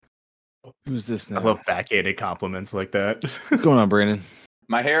Who's this now? I love backhanded compliments like that. What's going on, Brandon?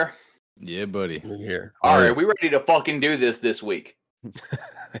 My hair? Yeah, buddy. We're here. All right, we ready to fucking do this week?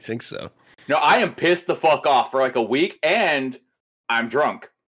 I think so. No, I am pissed the fuck off for like a week, and I'm drunk.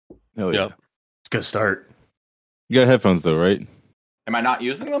 Hell yeah. Yep. It's a good start. You got headphones though, right? Am I not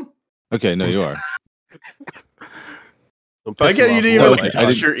using them? Okay, no, you are. But I get you didn't No, even like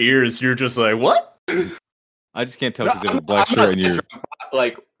touch your ears. You're just like, what? I just can't tell No, because you have a black shirt and you're.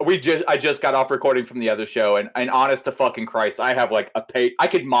 Like I just got off recording from the other show, and honest to fucking Christ, I have like I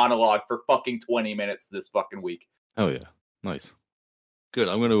could monologue for fucking 20 minutes this fucking week. Oh yeah, nice. Good.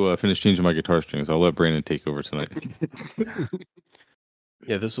 I'm going to finish changing my guitar strings. I'll let Brandon take over tonight.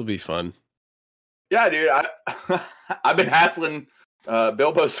 Yeah, this will be fun. Yeah, dude, I've been hassling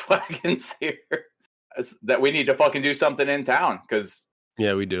Bilbo's wagons here that we need to fucking do something in town because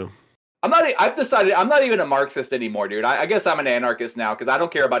Yeah, we do. I've decided I'm not even a Marxist anymore, dude. I guess I'm an anarchist now because I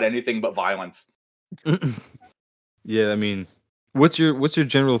don't care about anything but violence. Yeah, I mean, what's your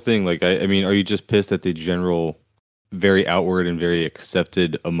general thing? Like, I mean, are you just pissed at the general, very outward and very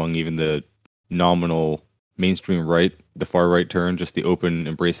accepted among even the nominal mainstream right, the far right turn, just the open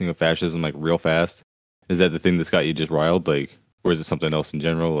embracing of fascism, like real fast? Is that the thing that's got you just riled? Like, or is it something else in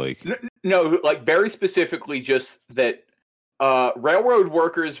general? Like, No, like very specifically, just that railroad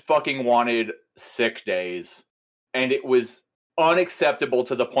workers fucking wanted sick days, and it was unacceptable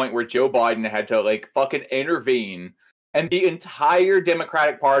to the point where Joe Biden had to like fucking intervene, and the entire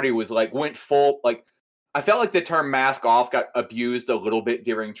Democratic Party was like went full like. I felt like the term "mask off" got abused a little bit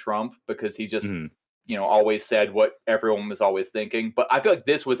during Trump because he just always said what everyone was always thinking. But I feel like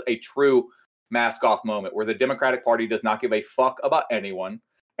this was a true mask off moment where the Democratic Party does not give a fuck about anyone.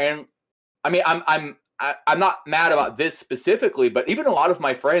 And I mean, I'm not mad about this specifically, but even a lot of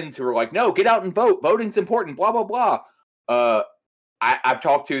my friends who were like, "No, get out and vote. Voting's important." Blah blah blah. I've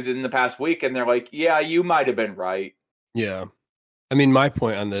talked to them in the past week, and they're like, "Yeah, you might have been right." Yeah. I mean, my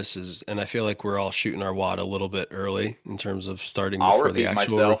point on this is, and I feel like we're all shooting our wad a little bit early in terms of starting before the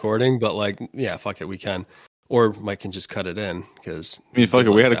actual recording, but like, yeah, fuck it, we can. Or Mike can just cut it in because I mean, fuck it,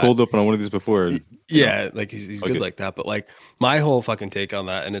 we had a cold open on one of these before. Yeah, like he's good like that. But like my whole fucking take on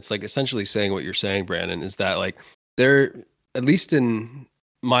that, and it's like essentially saying what you're saying, Brandon, is that like there, at least in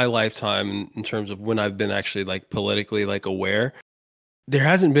my lifetime, in terms of when I've been actually like politically like aware, there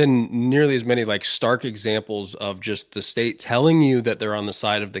hasn't been nearly as many like stark examples of just the state telling you that they're on the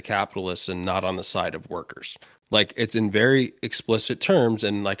side of the capitalists and not on the side of workers. Like it's in very explicit terms.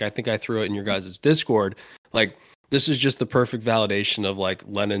 And like, I think I threw it in your guys' Discord. Like this is just the perfect validation of like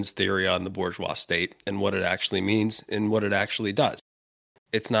Lenin's theory on the bourgeois state and what it actually means and what it actually does.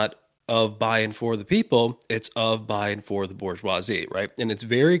 It's not of by and for the people. It's of by and for the bourgeoisie. Right. And it's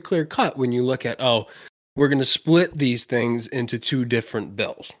very clear cut when you look at, we're going to split these things into two different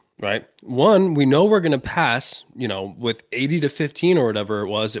bills, right? One, we know we're going to pass, with 80 to 15 or whatever it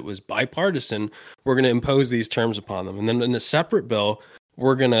was bipartisan. We're going to impose these terms upon them. And then in a separate bill,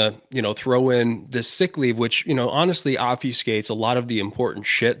 we're going to, throw in this sick leave, which, honestly obfuscates a lot of the important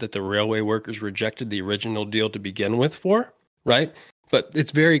shit that the railway workers rejected the original deal to begin with for, right? But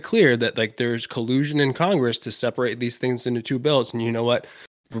it's very clear that like there's collusion in Congress to separate these things into two bills. And you know what?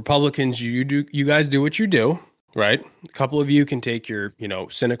 Republicans, you guys do what you do, right? A couple of you can take your,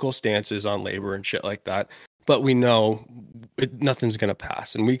 cynical stances on labor and shit like that, but we know nothing's going to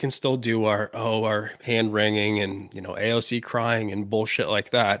pass, and we can still do our hand wringing and, AOC crying and bullshit like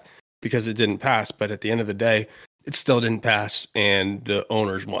that because it didn't pass. But at the end of the day, it still didn't pass, and the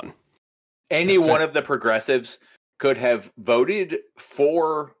owners won. Any one of the progressives could have voted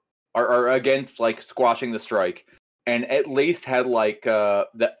for or against like squashing the strike, and at least had like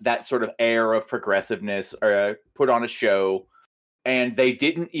that sort of air of progressiveness or put on a show, and they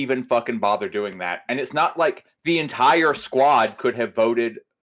didn't even fucking bother doing that. And it's not like the entire squad could have voted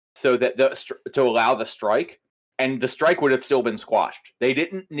so that to allow the strike, and the strike would have still been squashed. They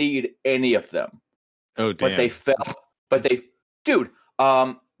didn't need any of them. Oh damn! But they felt. But they, dude.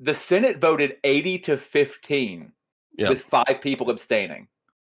 The Senate voted 80 to 15 with 5 people abstaining.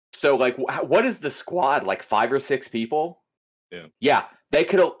 So, like, what is the squad? Like 5 or 6 people? Yeah, they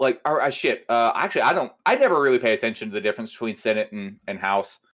could have, like, shit. Actually, I never really pay attention to the difference between Senate and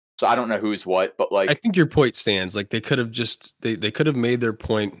House, so I don't know who's what, but, like. I think your point stands. Like, they could have just, they could have made their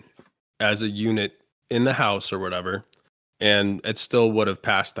point as a unit in the House or whatever, and it still would have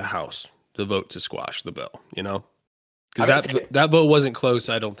passed the House to vote to squash the bill, Because that vote wasn't close,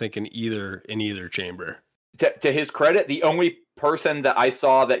 I don't think, in either chamber. To his credit, the only person that I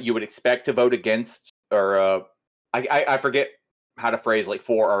saw that you would expect to vote against, or I forget how to phrase like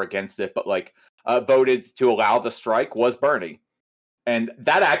for or against it, but like voted to allow the strike was Bernie. And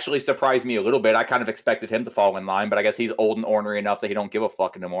that actually surprised me a little bit. I kind of expected him to fall in line, but I guess he's old and ornery enough that he don't give a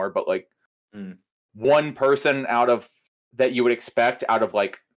fuck anymore. But like one person out of that you would expect out of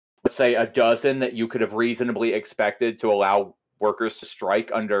like, let's say a dozen that you could have reasonably expected to allow workers to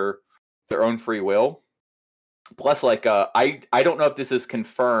strike under their own free will. Plus, like, I don't know if this is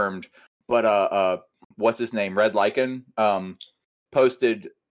confirmed, but what's his name? Red Lycan posted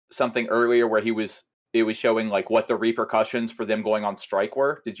something earlier where it was showing like what the repercussions for them going on strike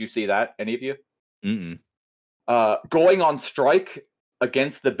were. Did you see that? Any of you? Mm-mm. Going on strike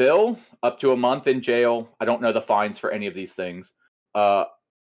against the bill, up to a month in jail. I don't know the fines for any of these things.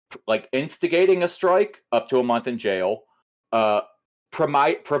 Like instigating a strike, up to a month in jail.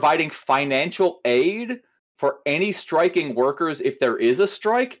 Providing financial aid for any striking workers if there is a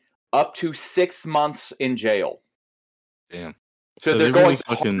strike, up to 6 months in jail. Damn. So they're really going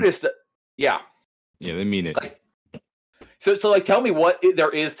fucking... hardest. Yeah. Yeah, they mean it. Like, so like, tell me what there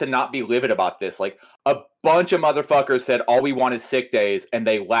is to not be livid about this. Like, a bunch of motherfuckers said all we want is sick days, and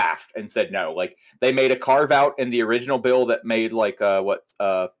they laughed and said no. Like, they made a carve out in the original bill that made like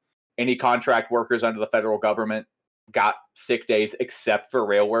any contract workers under the federal government got sick days except for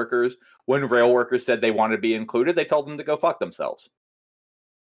rail workers. When rail workers said they wanted to be included, they told them to go fuck themselves.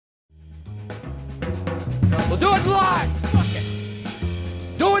 We'll do it live. Fuck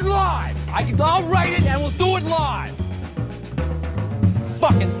it. Do it live. I'll write it and we'll do it live.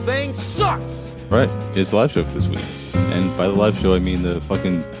 Fucking thing sucks. Right. It's a live show for this week. And by the live show, I mean the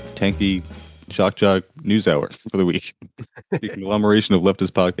fucking tanky shock jock news hour for the week. The conglomeration of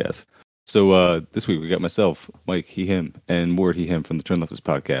leftist podcasts. So this week we got myself, Mike, he, him, and Ward, he, him from the Turn Leftist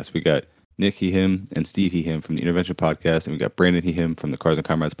podcast. We got Nick, he, him, and Steve, he, him from the Intervention podcast. And we got Brandon, he, him from the Cars and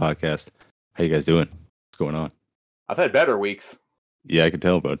Comrades podcast. How you guys doing? What's going on? I've had better weeks. Yeah, I could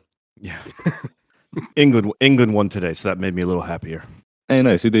tell, bud. Yeah. England won today, so that made me a little happier. Hey,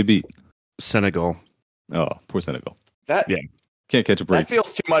 nice. Who'd they beat? Senegal. Oh, poor Senegal. That Can't catch a break. That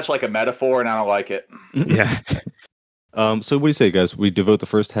feels too much like a metaphor, and I don't like it. Yeah. So what do you say, guys? We devote the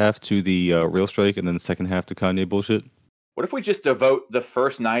first half to the rail strike and then the second half to Kanye bullshit? What if we just devote the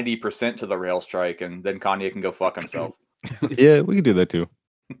first 90% to the rail strike, and then Kanye can go fuck himself? Yeah, we can do that too.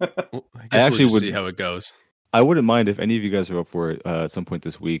 Well, I actually we'll would see how it goes. I wouldn't mind if any of you guys are up for it at some point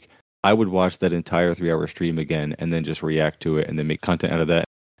this week. I would watch that entire 3-hour stream again and then just react to it and then make content out of that.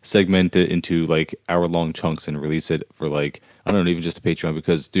 Segment it into like hour-long chunks and release it for like, I don't know, even just a Patreon,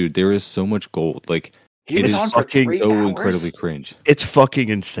 because dude, there is so much gold. Like, He was is on for fucking 3 so hours? incredibly cringe. It's fucking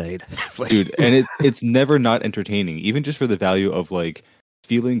insane. Dude, and it's never not entertaining, even just for the value of like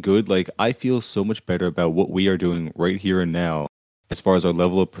feeling good. Like, I feel so much better about what we are doing right here and now as far as our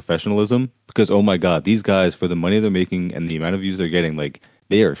level of professionalism, because oh my god, these guys, for the money they're making and the amount of views they're getting, like,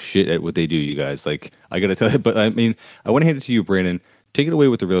 they are shit at what they do, you guys. Like, I gotta tell you. But I mean, I want to hand it to you, Brandon. Take it away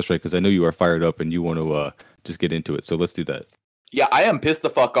with the rail strike, because I know you are fired up and you want to just get into it, so let's do that. Yeah, I am pissed the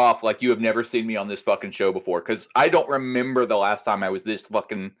fuck off like you have never seen me on this fucking show before, because I don't remember the last time I was this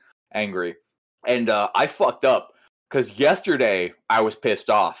fucking angry. And I fucked up, because yesterday I was pissed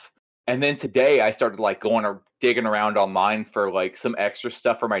off. And then today I started like going or digging around online for like some extra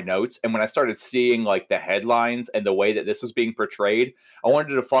stuff for my notes. And when I started seeing like the headlines and the way that this was being portrayed, I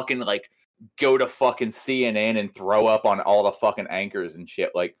wanted to fucking like go to fucking CNN and throw up on all the fucking anchors and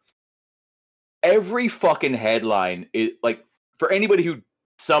shit. Like, every fucking headline is like, for anybody who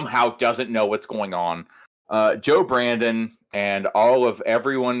somehow doesn't know what's going on, Joe Brandon and all of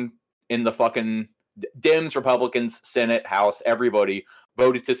everyone in the fucking Dems, Republicans, Senate, House, everybody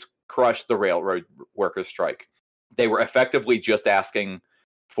voted to crush the railroad workers' strike. They were effectively just asking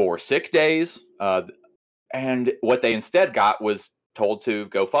for sick days, and what they instead got was told to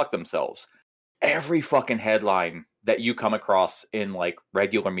go fuck themselves. Every fucking headline that you come across in like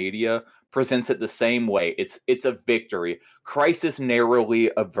regular media presents it the same way. It's a victory. Crisis narrowly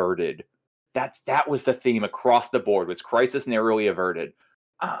averted. That was the theme across the board, was crisis narrowly averted.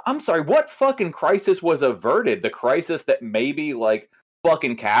 I'm sorry, what fucking crisis was averted? The crisis that maybe like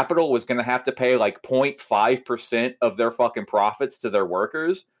fucking Capital was going to have to pay like 0.5% of their fucking profits to their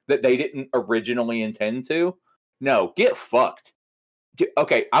workers that they didn't originally intend to? No, get fucked.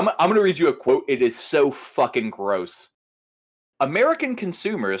 Okay, I'm going to read you a quote. It is so fucking gross. American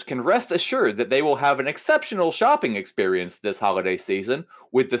consumers can rest assured that they will have an exceptional shopping experience this holiday season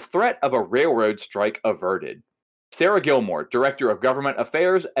with the threat of a railroad strike averted. Sarah Gilmore, Director of Government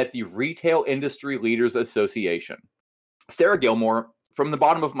Affairs at the Retail Industry Leaders Association. Sarah Gilmore, from the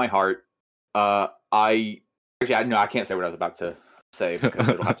bottom of my heart, I can't say what I was about to say because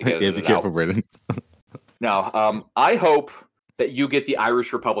I don't have to get it be careful, Brandon. No, I hope that you get the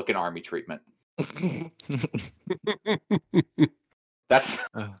Irish Republican Army treatment. That's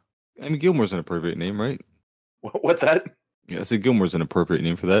I mean, Gilmore's an appropriate name, right? what's that? Yeah, I said Gilmore's an appropriate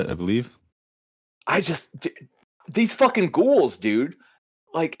name for that, I believe. These fucking ghouls, dude.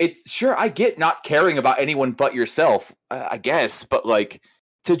 Like, it's sure I get not caring about anyone but yourself, I guess, but like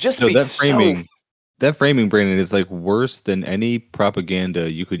to just No, be that framing, Brandon, is like worse than any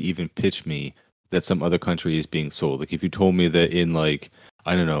propaganda you could even pitch me that some other country is being sold. Like if you told me that in like,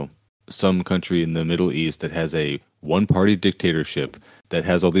 I don't know, some country in the Middle East that has a one-party dictatorship that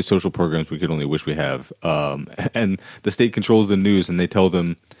has all these social programs we could only wish we have, and the state controls the news and they tell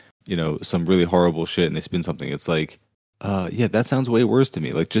them, some really horrible shit and they spin something. It's like, yeah, that sounds way worse to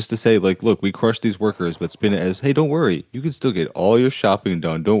me. Like just to say, like, look, we crushed these workers, but spin it as, hey, don't worry, you can still get all your shopping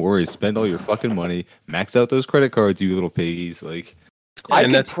done. Don't worry, spend all your fucking money, max out those credit cards, you little piggies. Like,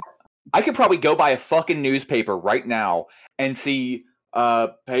 I could probably go buy a fucking newspaper right now and see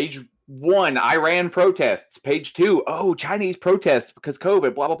page 1, Iran protests. Page 2, oh, Chinese protests because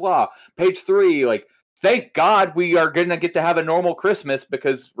COVID, blah, blah, blah. Page 3, like, thank God we are going to get to have a normal Christmas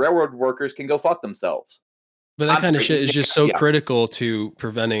because railroad workers can go fuck themselves. But that kind of shit is just so critical to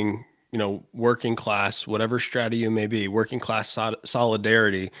preventing, working class, whatever strata you may be, working class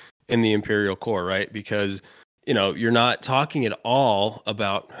solidarity in the imperial core, right? Because, you're not talking at all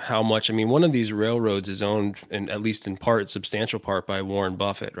about how much. I mean, one of these railroads is owned, and at least in part, substantial part, by Warren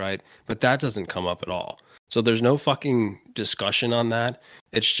Buffett, right? But that doesn't come up at all. So there's no fucking discussion on that.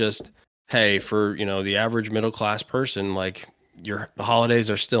 It's just, hey, for, the average middle class person, like the holidays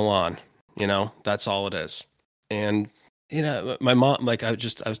are still on, that's all it is. And, my mom, like I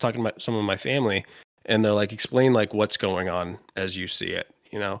was talking about some of my family and they're like, explain like what's going on as you see it,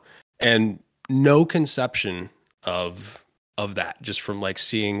 and no conception of that just from like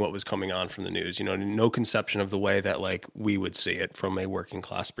seeing what was coming on from the news, no conception of the way that like we would see it from a working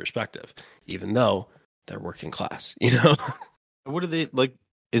class perspective, even though they're working class, What are they like?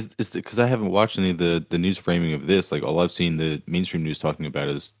 Is because I haven't watched any of the news framing of this. Like all I've seen the mainstream news talking about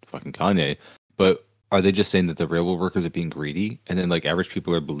is fucking Kanye. But are they just saying that the railroad workers are being greedy, and then like average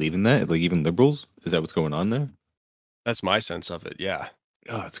people are believing that? Like even liberals? Is that what's going on there? That's my sense of it. Yeah.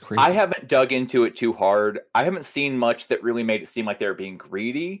 Oh, it's crazy. I haven't dug into it too hard. I haven't seen much that really made it seem like they were being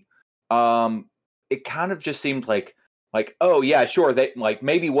greedy. It kind of just seemed like, oh yeah, sure, they like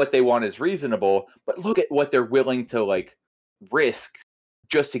maybe what they want is reasonable, but look at what they're willing to like risk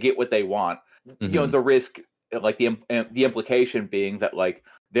just to get what they want. Mm-hmm. The risk, like the implication being that like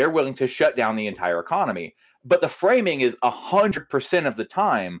they're willing to shut down the entire economy. But the framing is 100% of the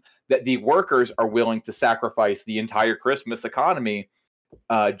time that the workers are willing to sacrifice the entire Christmas economy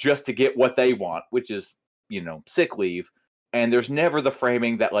just to get what they want, which is, sick leave. And there's never the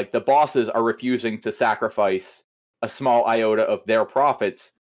framing that like the bosses are refusing to sacrifice a small iota of their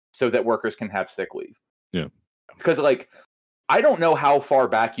profits so that workers can have sick leave. Yeah. Because like, I don't know how far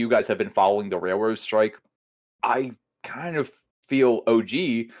back you guys have been following the railroad strike. I kind of feel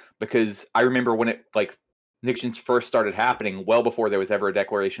OG because I remember when it like Nixon's first started happening well before there was ever a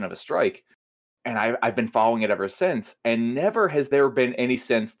declaration of a strike. And I've been following it ever since. And never has there been any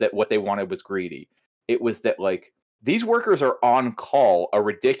sense that what they wanted was greedy. It was that like these workers are on call a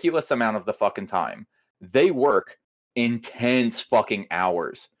ridiculous amount of the fucking time. They work intense fucking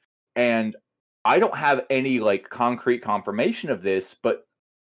hours. And I don't have any like concrete confirmation of this, but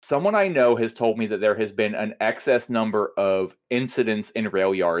someone I know has told me that there has been an excess number of incidents in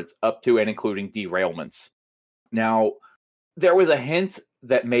rail yards up to and including derailments. Now, there was a hint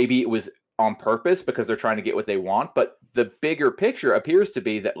that maybe it was on purpose because they're trying to get what they want, but the bigger picture appears to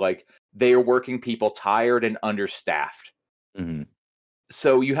be that like they are working people tired and understaffed. Mm-hmm.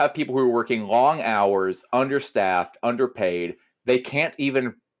 So you have people who are working long hours, understaffed, underpaid. They can't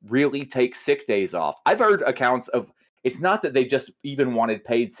even really take sick days off. I've heard accounts of it's not that they just even wanted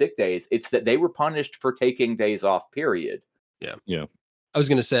paid sick days. It's that they were punished for taking days off, period. Yeah. Yeah. I was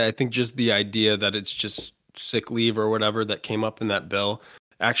going to say, I think just the idea that it's just sick leave or whatever that came up in that bill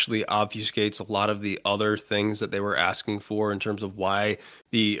actually obfuscates a lot of the other things that they were asking for in terms of why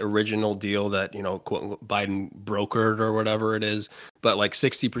the original deal that, quote, Biden brokered or whatever it is, but like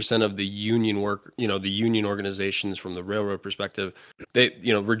 60% of the union work, the union organizations from the railroad perspective, they,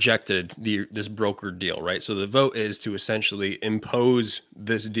 rejected this brokered deal, right? So the vote is to essentially impose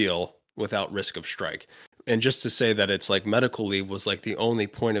this deal without risk of strike. And just to say that it's like medical leave was like the only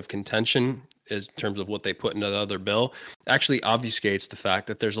point of contention in terms of what they put into the other bill actually obfuscates the fact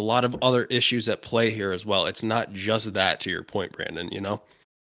that there's a lot of other issues at play here as well. It's not just that, to your point, Brandon,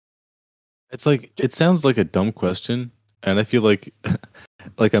 It's like, it sounds like a dumb question. And I feel like,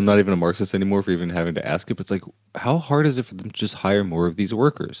 like I'm not even a Marxist anymore for even having to ask it. But it's like, how hard is it for them to just hire more of these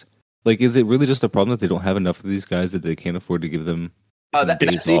workers? Like, is it really just a problem that they don't have enough of these guys that they can't afford to give them some That's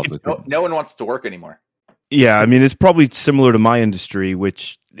days the- off. no one wants to work anymore. Yeah, I mean, it's probably similar to my industry,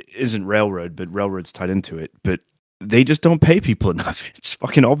 which isn't railroad, but railroad's tied into it. But they just don't pay people enough. It's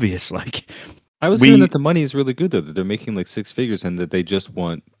fucking obvious. Like, I was hearing that the money is really good though, that they're making like six figures, and that they just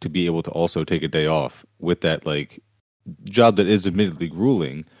want to be able to also take a day off with that like job that is admittedly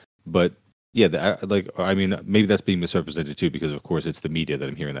grueling, but yeah, I mean, maybe that's being misrepresented too, because of course it's the media that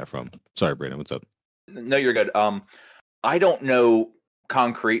I'm hearing that from. Sorry, Brandon, what's up? No, you're good. I don't know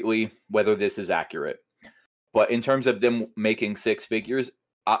concretely whether this is accurate, but in terms of them making six figures,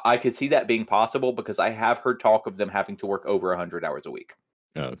 I could see that being possible because I have heard talk of them having to work over 100 hours a week.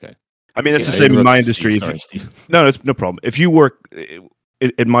 Oh, okay. I mean, it's Yeah, the same in my interrupted Steve. industry. Sorry, Steve. No, it's no problem. If you work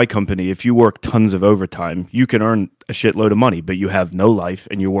in my company, if you work tons of overtime, you can earn a shitload of money, but you have no life,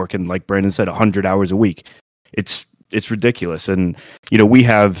 and you're working, like Brandon said, 100 hours a week. It's ridiculous, and we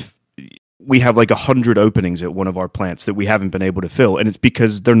have like 100 openings at one of our plants that we haven't been able to fill, and it's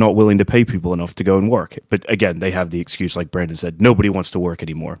because they're not willing to pay people enough to go and work. But again, they have the excuse, like Brandon said, nobody wants to work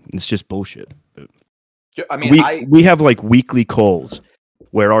anymore. It's just bullshit. But I mean, we have like weekly calls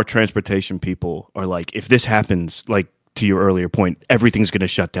where our transportation people are like, if this happens, like to your earlier point, everything's going to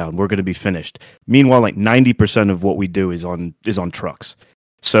shut down. We're going to be finished. Meanwhile, like 90% of what we do is on trucks.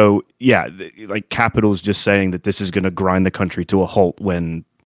 So yeah, like Capital's just saying that this is going to grind the country to a halt when,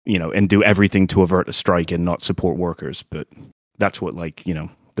 and do everything to avert a strike and not support workers. But that's what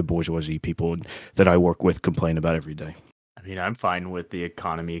the bourgeoisie people that I work with complain about every day. I mean, I'm fine with the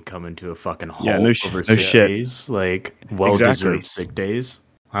economy coming to a fucking halt over no shit. days, like well-deserved sick days.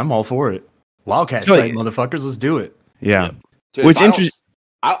 I'm all for it. Wildcat strike, motherfuckers, let's do it. Yeah. Dude, Which interesting.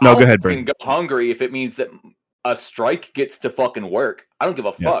 No, go ahead, Brandon. Go hungry if it means that a strike gets to fucking work. I don't give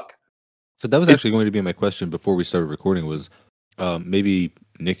a fuck. So that was actually going to be my question before we started recording was maybe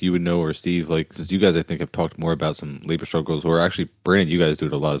Nick, you would know, or Steve, like, since you guys I think have talked more about some labor struggles, or actually Brandon, you guys do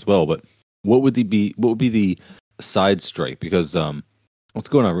it a lot as well. But what would be the side strike? Because what's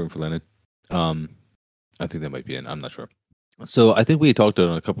going on, Rooting for Lenin? I think that might be in. I'm not sure. So I think we had talked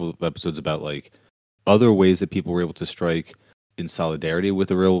on a couple of episodes about like other ways that people were able to strike in solidarity with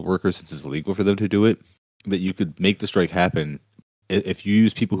the railroad workers, since it's illegal for them to do it. That you could make the strike happen if you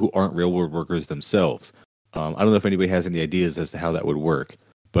use people who aren't railroad workers themselves. I don't know if anybody has any ideas as to how that would work,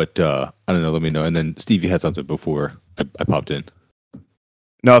 but I don't know. Let me know. And then Steve, you had something before I popped in.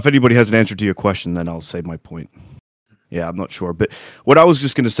 No, if anybody has an answer to your question, then I'll say my point. Yeah, I'm not sure, but what I was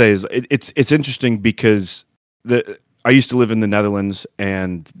just going to say is it's interesting because I used to live in the Netherlands,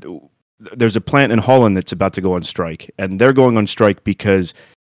 and there's a plant in Holland that's about to go on strike, and they're going on strike because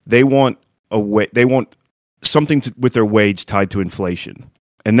they want something with their wage tied to inflation,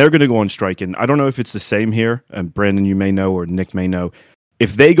 and they're going to go on strike. And I don't know if it's the same here, and Brandon, you may know, or Nick may know.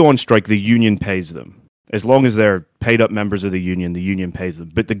 If they go on strike, the union pays them. As long as they're paid up members of the union pays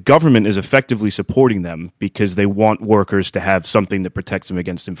them. But the government is effectively supporting them because they want workers to have something that protects them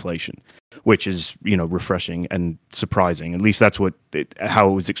against inflation, which is, refreshing and surprising. At least that's how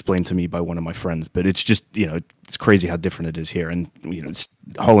it was explained to me by one of my friends. But it's just, it's crazy how different it is here. And,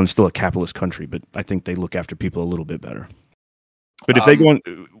 Holland's still a capitalist country, but I think they look after people a little bit better. But if they go on...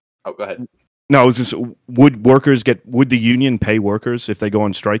 Oh, go ahead. No, I was just, would the union pay workers if they go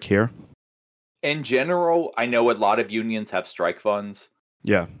on strike here? In general, I know a lot of unions have strike funds.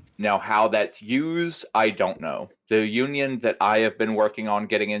 Yeah. Now, how that's used, I don't know. The union that I have been working on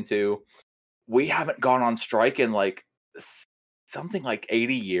getting into, we haven't gone on strike in like something like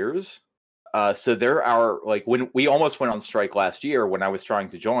 80 years. So there are when we almost went on strike last year when I was trying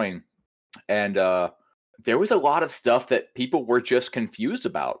to join, and there was a lot of stuff that people were just confused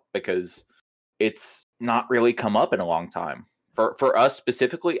about because it's not really come up in a long time. For us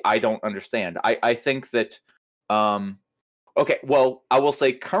specifically, I don't understand. I think that, okay, well, I will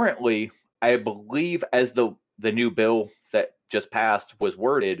say currently, I believe as the new bill that just passed was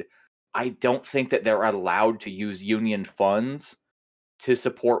worded, I don't think that they're allowed to use union funds to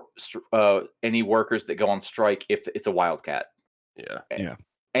support any workers that go on strike if it's a wildcat. Yeah.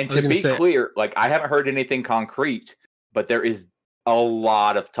 And to be clear, I haven't heard anything concrete, but there is a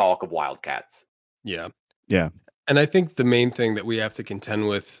lot of talk of wildcats. Yeah. Yeah. And I think the main thing that we have to contend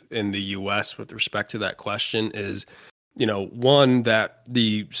with in the U.S. with respect to that question is, one, that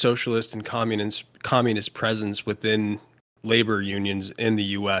the socialist and communist presence within labor unions in the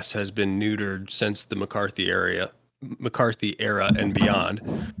U.S. has been neutered since the McCarthy era and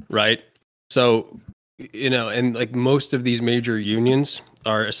beyond, right? So, and most of these major unions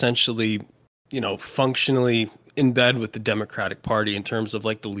are essentially, functionally in bed with the Democratic Party in terms of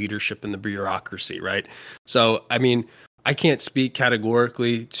the leadership and the bureaucracy, right? So, I mean, I can't speak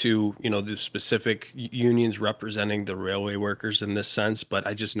categorically to, the specific unions representing the railway workers in this sense, but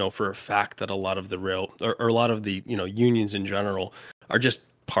I just know for a fact that a lot of the or a lot of the, unions in general are just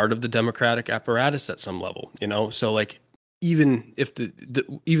part of the democratic apparatus at some level, So like, even if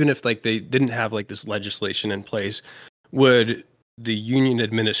even if like they didn't have like this legislation in place, would the union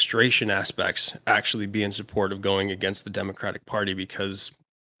administration aspects actually be in support of going against the Democratic Party? Because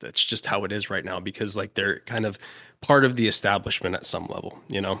that's just how it is right now, because like they're kind of part of the establishment at some level,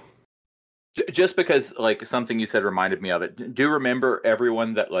 Just because like something you said reminded me of it. Do remember,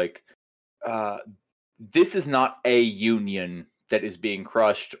 everyone, that like this is not a union that is being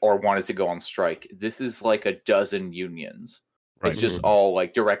crushed or wanted to go on strike. This is like a dozen unions. Right. It's just all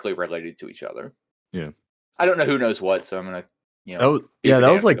like directly related to each other. Yeah. I don't know who knows what, so I'm gonna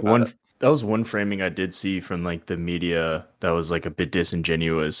that was like one. That was one framing I did see from like the media that was like a bit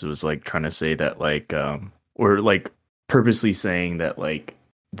disingenuous. It was like trying to say that like or like purposely saying that like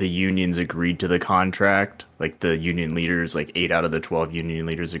the unions agreed to the contract, like the union leaders, like 8 out of the 12 union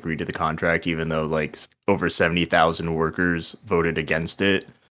leaders agreed to the contract, even though like over 70,000 workers voted against it.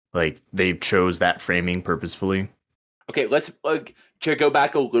 Like they chose that framing purposefully. Okay, let's to go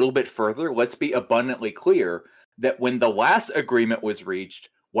back a little bit further. Let's be abundantly clear that when the last agreement was reached,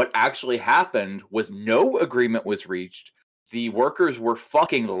 what actually happened was no agreement was reached. The workers were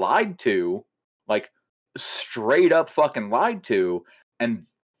fucking lied to, like straight up fucking lied to. And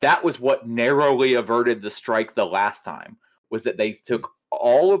that was what narrowly averted the strike the last time, was that they took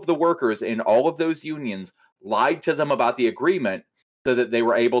all of the workers in all of those unions, lied to them about the agreement so that they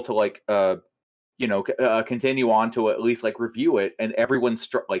were able to like, continue on to at least like review it. And everyone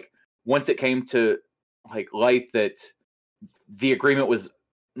like once it came to like light that the agreement was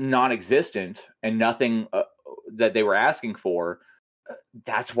non-existent and nothing that they were asking for,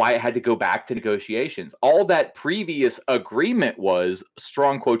 that's why it had to go back to negotiations. All that previous agreement was,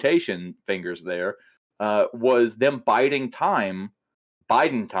 strong quotation fingers there, was them Biden time,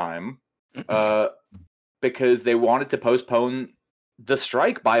 because they wanted to postpone the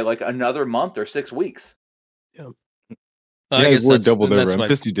strike by like another month or 6 weeks. Yeah. We're double over. I'm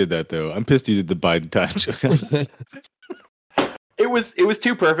pissed you did that though. I'm pissed you did the Biden time. It was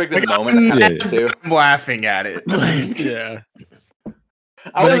too perfect in the moment. I'm laughing at it. Yeah.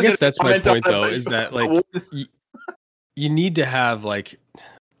 But I guess that's my point though, is that like you need to have like,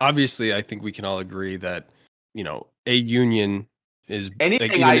 obviously I think we can all agree that, a union is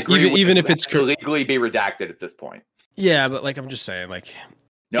anything, like, even if it's legally be redacted at this point. Yeah, but like I'm just saying, like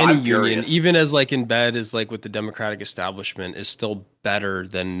no, any union, even as like in bed as like with the Democratic establishment, is still better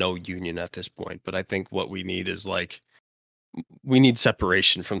than no union at this point. But I think what we need is like we need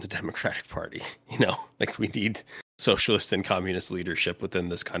separation from the Democratic Party. Like we need socialist and communist leadership within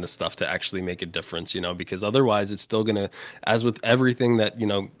this kind of stuff to actually make a difference. Because otherwise, it's still gonna, as with everything that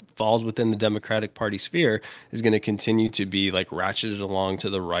falls within the Democratic Party sphere, is going to continue to be like ratcheted along to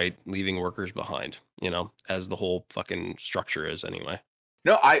the right, leaving workers behind. As the whole fucking structure is anyway.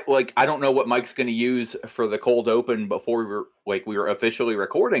 No, I don't know what Mike's going to use for the cold open before we were officially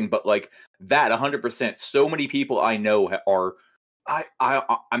recording, but like that 100%. So many people I know are.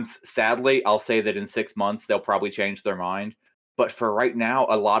 I'm sadly, I'll say that in 6 months they'll probably change their mind. But for right now,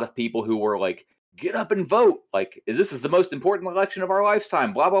 a lot of people who were like, "Get up and vote! Like this is the most important election of our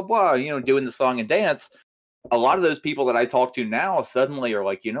lifetime." Blah blah blah. Doing the song and dance. A lot of those people that I talk to now suddenly are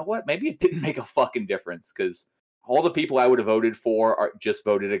like, you know what? Maybe it didn't make a fucking difference, because all the people I would have voted for are just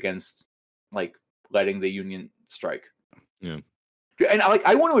voted against, like letting the union strike. Yeah. And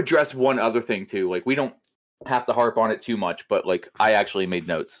I want to address one other thing too. Like we don't have to harp on it too much, but like I actually made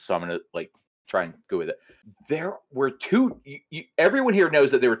notes, so I'm gonna like try and go with it. There were two. Everyone here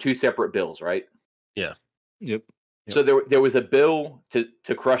knows that there were two separate bills, right? Yeah. Yep. So there was a bill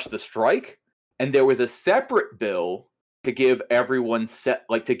to crush the strike, and there was a separate bill to give everyone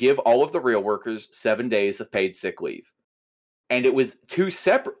to give all of the rail workers 7 days of paid sick leave. And it was two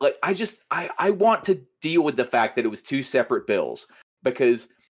separate. Like I want to deal with the fact that it was two separate bills, because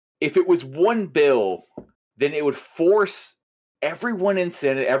if it was one bill, then it would force everyone in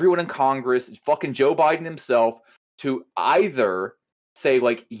Senate, everyone in Congress, fucking Joe Biden himself, to either say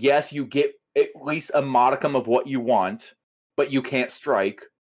like, yes, you get at least a modicum of what you want, but you can't strike,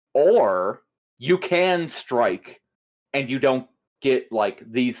 or you can strike and you don't get like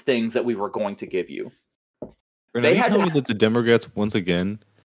these things that we were going to give you. They had told me that the Democrats once again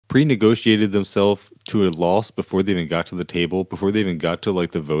pre-negotiated themselves to a loss before they even got to the table, before they even got to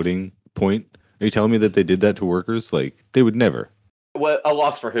like the voting point. Are you telling me that they did that to workers? Like they would never. Well, a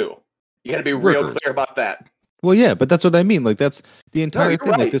loss for who? You got to be real clear about that. Well, yeah, but that's what I mean. Like, that's the entire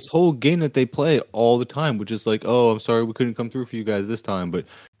thing. Right. Like, this whole game that they play all the time, which is like, oh, I'm sorry we couldn't come through for you guys this time, but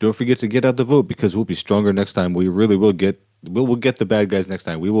don't forget to get out the vote because we'll be stronger next time. We really will get, we'll get the bad guys next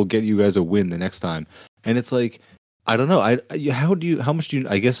time. We will get you guys a win the next time. And it's like, I don't know. How much do you,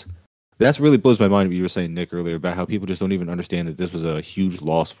 I guess that's really blows my mind what you were saying, Nick, earlier about how people just don't even understand that this was a huge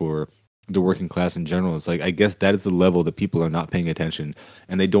loss for the working class in general. It's like, I guess that is the level that people are not paying attention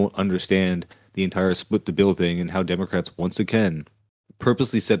and they don't understand the entire split the bill thing and how Democrats once again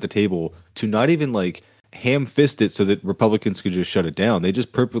purposely set the table to not even like ham fist it so that Republicans could just shut it down. They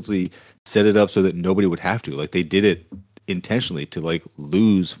just purposely set it up so that nobody would have to. Like they did it intentionally to like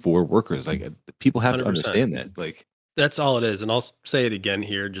lose for workers. Like people have 100%. To understand that. Like that's all it is. And I'll say it again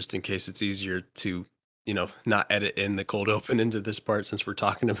here just in case it's easier to, not edit in the cold open into this part since we're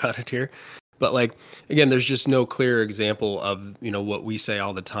talking about it here. But like, again, there's just no clear example of, what we say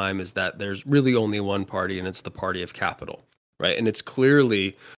all the time is that there's really only one party and it's the party of capital, right? And it's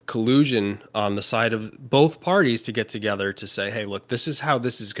clearly collusion on the side of both parties to get together to say, hey, look, this is how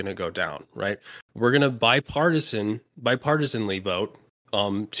this is going to go down, right? We're going to bipartisanly vote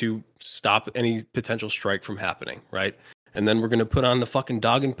to stop any potential strike from happening, right? And then we're going to put on the fucking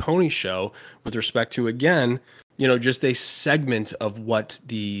dog and pony show with respect to, again, just a segment of what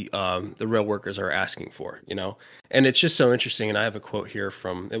the rail workers are asking for, and it's just so interesting. And I have a quote here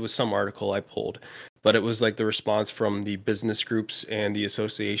it was some article I pulled, but it was like the response from the business groups and the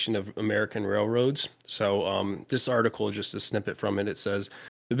Association of American Railroads. So this article, just a snippet from it, it says,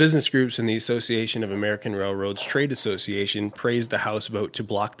 the business groups and the Association of American Railroads Trade Association praised the House vote to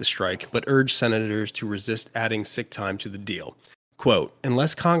block the strike, but urged senators to resist adding sick time to the deal. Quote,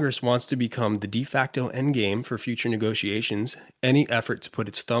 unless Congress wants to become the de facto endgame for future negotiations, any effort to put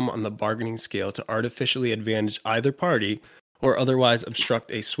its thumb on the bargaining scale to artificially advantage either party or otherwise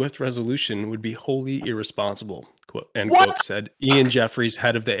obstruct a swift resolution would be wholly irresponsible, quote, end quote, said Ian Jeffries,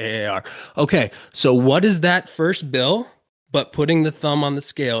 head of the AAR. Okay, so what is that first bill but putting the thumb on the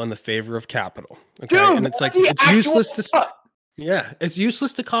scale in the favor of capital? Okay, dude, and it's like, it's useless to... Yeah, it's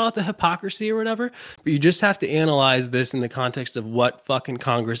useless to call it the hypocrisy or whatever, but you just have to analyze this in the context of what fucking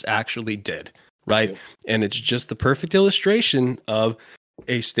Congress actually did, right? And it's just the perfect illustration of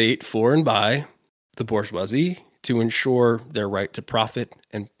a state for and by the bourgeoisie to ensure their right to profit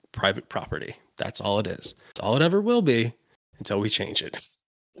and private property. That's all it is. It's all it ever will be until we change it.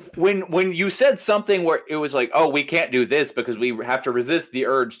 When you said something where it was like, oh, we can't do this because we have to resist the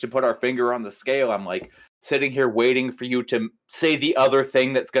urge to put our finger on the scale, I'm like sitting here waiting for you to say the other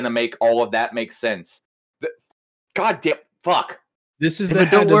thing that's going to make all of that make sense. God damn, fuck. This is the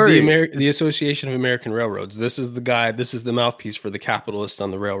head of the Association of American Railroads. This is the guy, this is the mouthpiece for the capitalists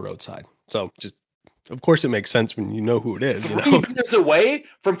on the railroad side. So just, of course it makes sense when you know who it is. 3 years away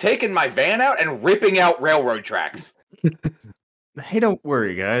from taking my van out and ripping out railroad tracks. Hey, don't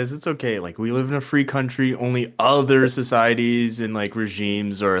worry, guys. It's okay. Like, we live in a free country. Only other societies and like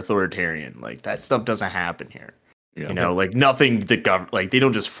regimes are authoritarian. Like, that stuff doesn't happen here. Yeah. Like nothing. Like, they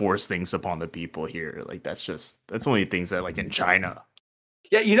don't just force things upon the people here. Like, that's only things that like in China.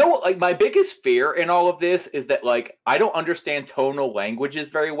 Yeah, like my biggest fear in all of this is that like I don't understand tonal languages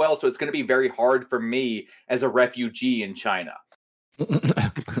very well, so it's going to be very hard for me as a refugee in China.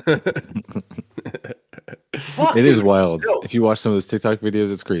 Fuck, it is wild. No. If you watch some of those TikTok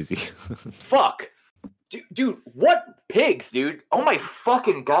videos, it's crazy. Fuck. Dude, what pigs, dude? Oh my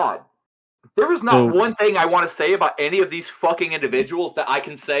fucking God. There is not one thing I want to say about any of these fucking individuals that I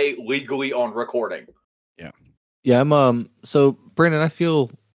can say legally on recording. Yeah. Yeah, I'm so Brandon,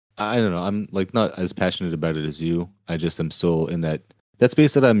 I don't know, I'm like not as passionate about it as you. I just am still in that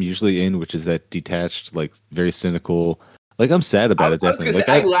space that I'm usually in, which is that detached, like very cynical. Like, I'm sad about it, definitely. Like,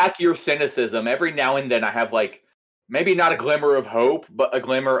 I lack your cynicism. Every now and then I have, like, maybe not a glimmer of hope, but a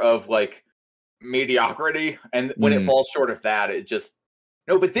glimmer of, like, mediocrity. And when it falls short of that, it just...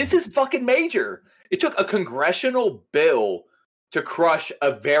 No, but this is fucking major. It took a congressional bill to crush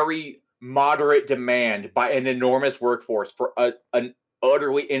a very moderate demand by an enormous workforce for an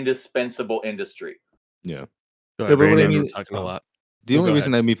utterly indispensable industry. Yeah. Ahead, but I mean, talking a lot. The only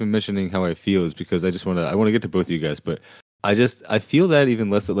reason I'm even mentioning how I feel is because I want to get to both of you guys, but I feel that even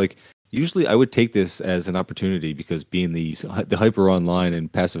less that like usually I would take this as an opportunity because being the hyper online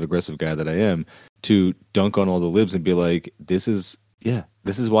and passive aggressive guy that I am to dunk on all the libs and be like, this is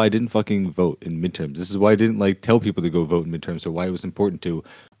why I didn't fucking vote in midterms. This is why I didn't like tell people to go vote in midterms, or why it was important to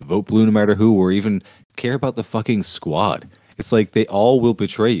vote blue no matter who, or even care about the fucking squad. It's like they all will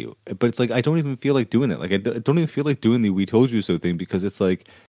betray you, but it's like I don't even feel like doing it. Like I don't even feel like doing the "we told you so" thing because it's like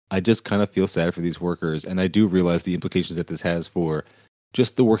I just kind of feel sad for these workers, and I do realize the implications that this has for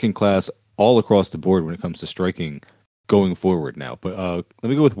just the working class all across the board when it comes to striking going forward now. But let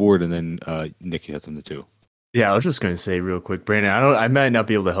me go with Ward, and then Nick, you had something too. Yeah, I was just going to say real quick, Brandon, I might not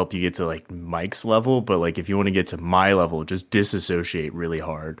be able to help you get to like Mike's level, but like if you want to get to my level, just disassociate really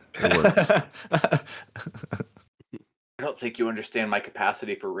hard. It works. I don't think you understand my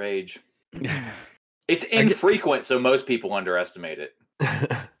capacity for rage. It's infrequent, so most people underestimate it.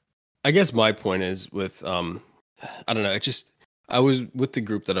 I guess my point is with I don't know, I was with the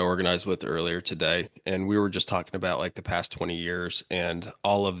group that I organized with earlier today, and we were just talking about like the past 20 years and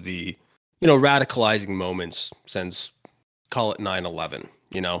all of the radicalizing moments since, call it 9/11,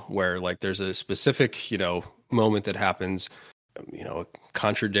 where like there's a specific, moment that happens, a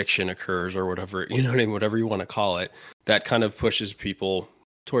contradiction occurs or whatever, whatever you want to call it, that kind of pushes people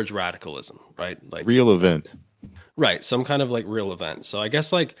towards radicalism, right? Like real event. Right. Some kind of like real event. So I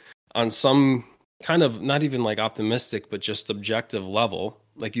guess like on some kind of not even like optimistic, but just objective level,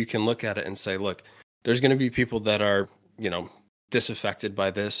 like you can look at it and say, look, there's going to be people that are, disaffected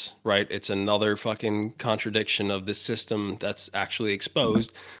by this, right? It's another fucking contradiction of the system that's actually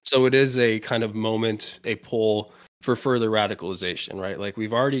exposed. So it is a kind of moment, a pull for further radicalization, right? Like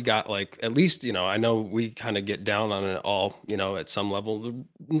we've already got like, at least, I know we kind of get down on it all, at some level,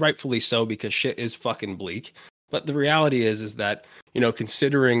 rightfully so, because shit is fucking bleak. But the reality is that,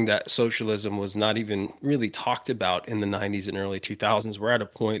 considering that socialism was not even really talked about in the 90s and early 2000s, we're at a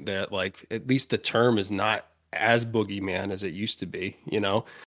point that like, at least the term is not as boogeyman as it used to be,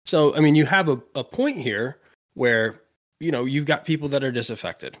 So, I mean, you have a point here where, you've got people that are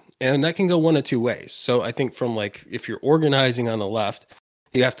disaffected, and that can go one of two ways. So I think from like, if you're organizing on the left,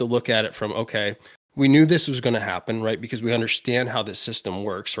 you have to look at it from, okay, we knew this was going to happen, right? Because we understand how this system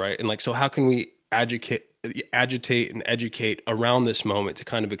works, right? And like, so how can we agitate and educate around this moment to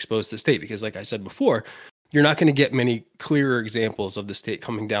kind of expose the state? Because like I said before, you're not going to get many clearer examples of the state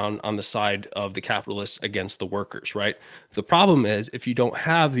coming down on the side of the capitalists against the workers, right? The problem is if you don't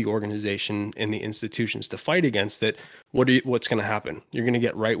have the organization and the institutions to fight against it, what's going to happen? You're going to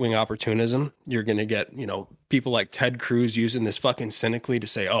get right-wing opportunism. You're going to get, people like Ted Cruz using this fucking cynically to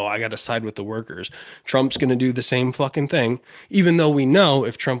say, oh, I got to side with the workers. Trump's going to do the same fucking thing, even though we know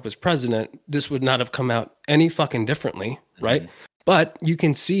if Trump was president, this would not have come out any fucking differently, right? Mm-hmm. But you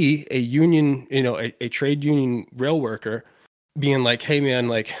can see a union, a trade union rail worker being like, hey man,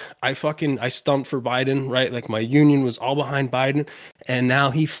 like I stumped for Biden, right? Like my union was all behind Biden and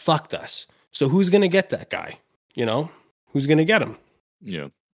now he fucked us. So who's going to get that guy? Who's going to get him? Yeah.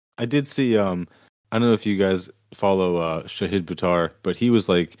 I did see, I don't know if you guys follow Shahid Buttar, but he was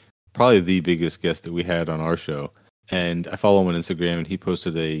like probably the biggest guest that we had on our show. And I follow him on Instagram, and he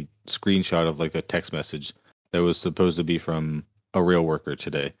posted a screenshot of like a text message that was supposed to be from a rail worker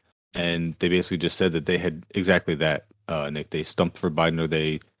today, and they basically just said that they had exactly that, Nick. They stumped for Biden, or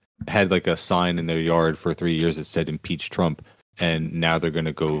they had like a sign in their yard for 3 years that said impeach Trump, and now they're going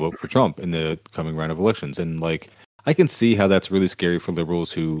to go vote for Trump in the coming round of elections. And like, I can see how that's really scary for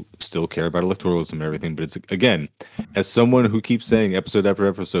liberals who still care about electoralism and everything. But it's, again, as someone who keeps saying episode after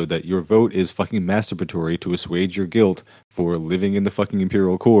episode that your vote is fucking masturbatory to assuage your guilt for living in the fucking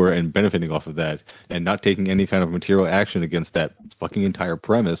imperial core and benefiting off of that and not taking any kind of material action against that fucking entire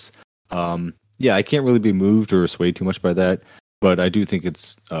premise. Yeah, I can't really be moved or swayed too much by that. But I do think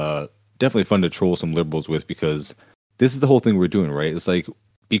it's definitely fun to troll some liberals with, because this is the whole thing we're doing, right? It's like,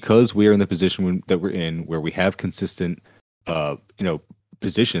 because we are in the position that we're in, where we have consistent,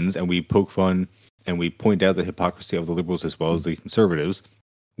 positions, and we poke fun and we point out the hypocrisy of the liberals as well as the conservatives,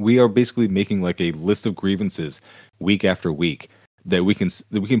 we are basically making like a list of grievances week after week that we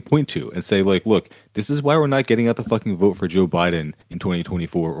can point to and say, like, look, this is why we're not getting out the fucking vote for Joe Biden in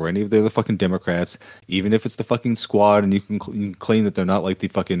 2024 or any of the other fucking Democrats, even if it's the fucking squad, and you can claim that they're not like the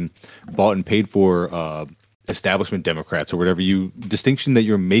fucking bought and paid for establishment Democrats or whatever distinction that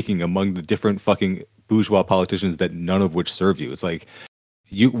you're making among the different fucking bourgeois politicians that none of which serve you. It's like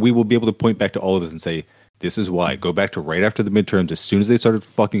we will be able to point back to all of this and say, this is why. Go back to right after the midterms, as soon as they started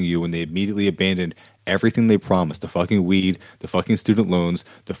fucking you, and they immediately abandoned everything they promised, the fucking weed, the fucking student loans,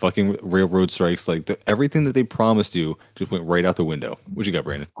 the fucking railroad strikes, like everything that they promised you just went right out the window. What you got,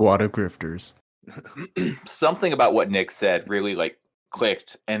 Brandon? Guado grifters. Something about what Nick said really like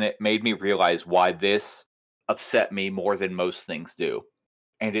clicked, and it made me realize why this upset me more than most things do.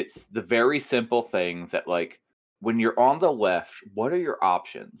 And it's the very simple thing that, like, when you're on the left, what are your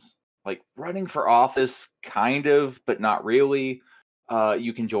options? Like running for office, kind of, but not really.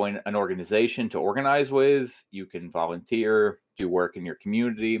 You can join an organization to organize with. You can volunteer, do work in your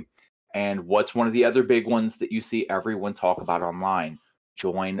community. And what's one of the other big ones that you see everyone talk about online?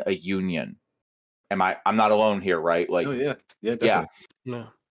 Join a union. I'm not alone here, right? Like, oh yeah, definitely. Yeah.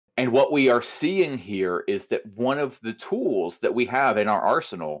 And what we are seeing here is that one of the tools that we have in our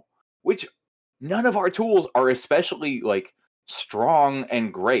arsenal, which none of our tools are especially like strong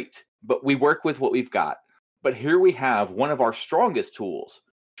and great, but we work with what we've got. But here we have one of our strongest tools,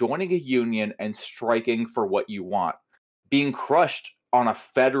 joining a union and striking for what you want, being crushed on a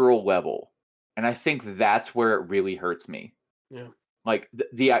federal level. And I think that's where it really hurts me. Yeah. Like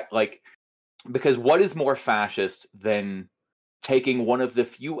because what is more fascist than taking one of the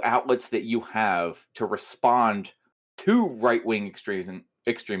few outlets that you have to respond to right-wing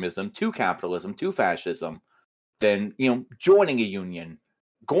extremism, to capitalism, to fascism, than, joining a union,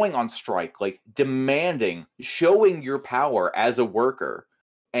 going on strike, like demanding, showing your power as a worker.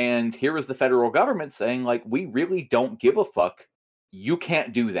 And here is the federal government saying, like, we really don't give a fuck. You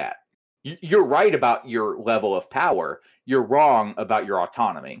can't do that. You're right about your level of power. You're wrong about your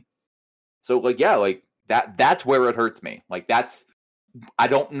autonomy. So, like, yeah, like that's where it hurts me. Like, I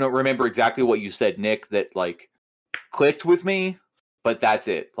don't remember exactly what you said, Nick, that like clicked with me, but that's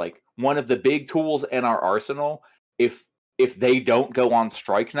it. Like, one of the big tools in our arsenal, if they don't go on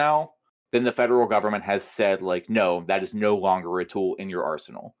strike now, then the federal government has said, like, no, that is no longer a tool in your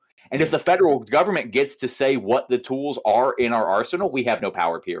arsenal. And if the federal government gets to say what the tools are in our arsenal, we have no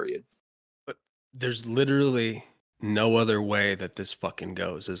power, period. But there's literally no other way that this fucking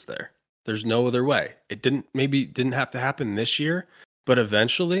goes, is there? There's no other way. It didn't have to happen this year, but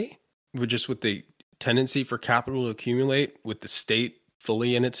eventually, with the tendency for capital to accumulate with the state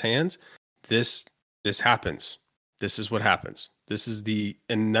fully in its hands, this happens. This is what happens. This is the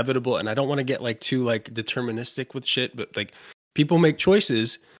inevitable. And I don't want to get like too like deterministic with shit, but like people make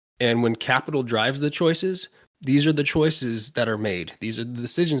choices, and when capital drives the choices, these are the choices that are made. These are the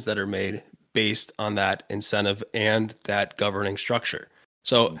decisions that are made based on that incentive and that governing structure.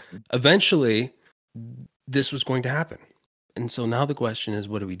 So eventually this was going to happen. And so now the question is,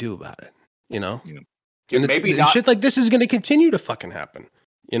 what do we do about it? And maybe not, shit like this is going to continue to fucking happen.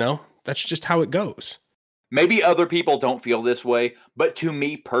 That's just how it goes. Maybe other people don't feel this way, but to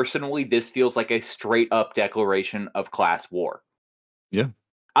me personally, this feels like a straight up declaration of class war. Yeah.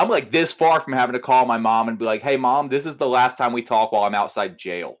 I'm like this far from having to call my mom and be like, hey mom, this is the last time we talk while I'm outside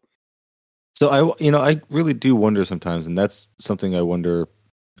jail. So I really do wonder sometimes, and that's something I wonder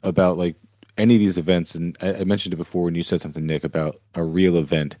about, like any of these events. And I mentioned it before when you said something, Nick, about a real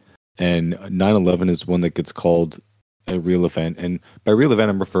event, and 9/11 is one that gets called a real event. And by real event,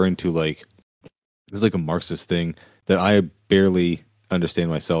 I'm referring to like, this is like a Marxist thing that I barely understand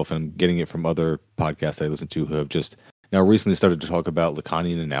myself, and I'm getting it from other podcasts I listen to who have just now recently started to talk about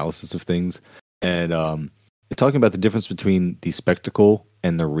Lacanian analysis of things, and talking about the difference between the spectacle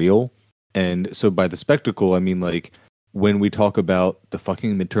and the real. And so by the spectacle, I mean like when we talk about the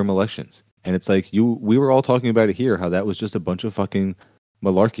fucking midterm elections, and it's like we were all talking about it here, how that was just a bunch of fucking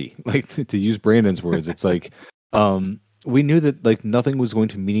malarkey, like to use Brandon's words. It's like we knew that like nothing was going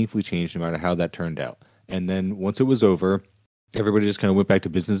to meaningfully change no matter how that turned out. And then once it was over, everybody just kind of went back to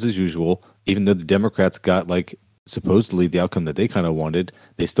business as usual. Even though the Democrats got like supposedly the outcome that they kind of wanted,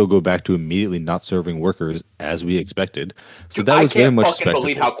 they still go back to immediately not serving workers as we expected. So that was very much spectacle. I can't fucking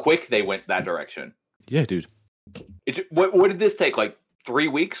believe how quick they went that direction. Yeah, dude. What did this take? Like 3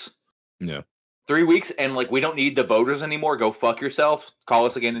 weeks? Yeah. 3 weeks, and like we don't need the voters anymore. Go fuck yourself. Call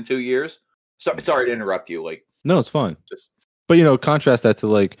us again in 2 years. Sorry to interrupt you. Like, no, it's fine. But contrast that to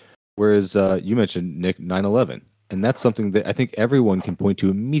like, whereas you mentioned, Nick, 9/11. And that's something that I think everyone can point to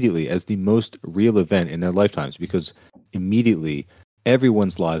immediately as the most real event in their lifetimes, because immediately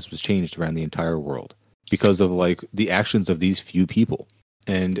everyone's lives was changed around the entire world because of like the actions of these few people.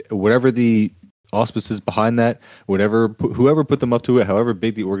 And whatever the auspices behind that, whoever put them up to it, however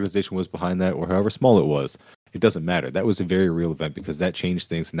big the organization was behind that, or however small it was, it doesn't matter. That was a very real event because that changed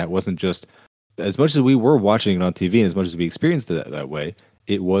things. And that wasn't just, as much as we were watching it on TV and as much as we experienced it that way,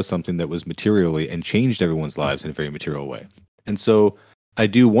 it was something that was materially and changed everyone's lives in a very material way. And so I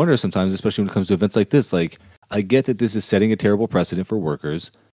do wonder sometimes, especially when it comes to events like this, like I get that this is setting a terrible precedent for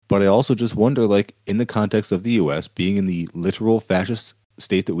workers, but I also just wonder, like in the context of the US being in the literal fascist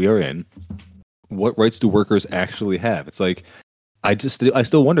state that we are in, what rights do workers actually have? It's like, I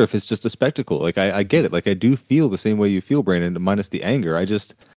still wonder if it's just a spectacle. Like I get it. Like I do feel the same way you feel, Brandon, minus the anger.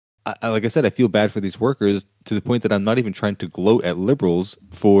 Like I said, I feel bad for these workers to the point that I'm not even trying to gloat at liberals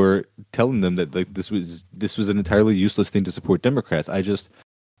for telling them that like this was an entirely useless thing to support Democrats. I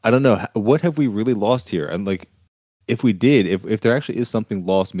don't know. What have we really lost here? And like, if we did, if there actually is something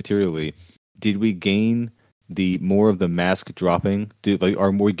lost materially, did we gain more of the mask dropping?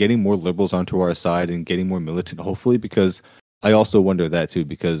 Are we getting more liberals onto our side and getting more militant? Hopefully, because I also wonder that too,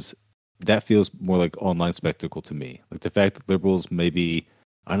 because that feels more like online spectacle to me. Like the fact that liberals maybe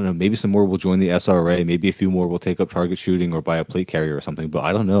I don't know, maybe some more will join the SRA, maybe a few more will take up target shooting or buy a plate carrier or something. But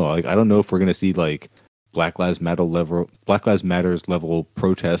I don't know. Like, I don't know if we're gonna see like Black Lives Matters level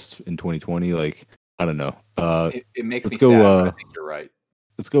protests in 2020. Like, I don't know. It makes let's me go, sad, but I think you're right.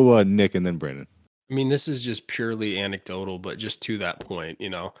 Let's go, Nick, and then Brandon. I mean, this is just purely anecdotal, but just to that point,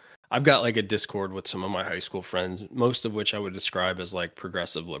 I've got like a Discord with some of my high school friends, most of which I would describe as like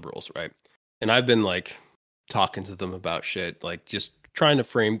progressive liberals, right? And I've been like talking to them about shit, like just trying to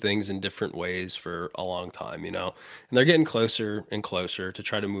frame things in different ways for a long time, and they're getting closer and closer to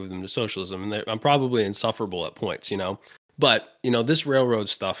try to move them to socialism. And I'm probably insufferable at points, but this railroad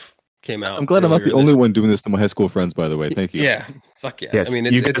stuff came out. I'm glad I'm not the only one doing this to my high school friends, by the way. Thank you. Yeah. Fuck yeah. Yes, I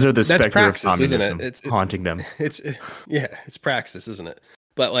mean, you guys are the specter praxis, of communism, isn't it? It's haunting them. It's praxis, isn't it?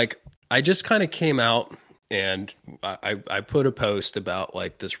 But like, I just kind of came out and I put a post about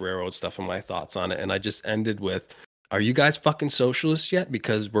like this railroad stuff and my thoughts on it. And I just ended with, are you guys fucking socialists yet?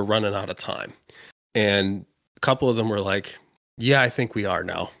 Because we're running out of time. And a couple of them were like, yeah, I think we are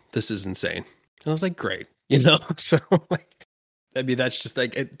now. This is insane. And I was like, great. So like, I mean, that's just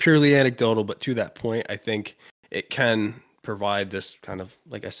like purely anecdotal, but to that point, I think it can provide this kind of,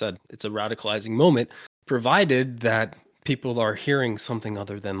 like I said, it's a radicalizing moment, provided that people are hearing something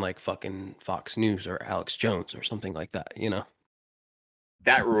other than like fucking Fox News or Alex Jones or something like that,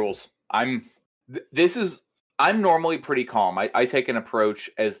 That rules. I'm normally pretty calm. I take an approach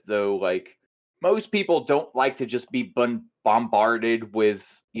as though like most people don't like to just be bombarded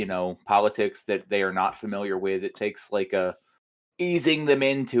with, politics that they are not familiar with. It takes like easing them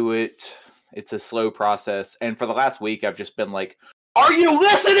into it. It's a slow process. And for the last week, I've just been like, are you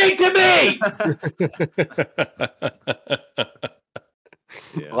listening to me?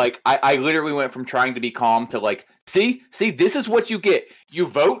 Yeah. Like, I literally went from trying to be calm to like, see, this is what you get. You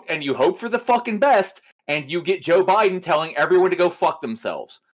vote and you hope for the fucking best, and you get Joe Biden telling everyone to go fuck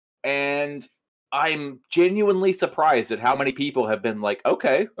themselves. And I'm genuinely surprised at how many people have been like,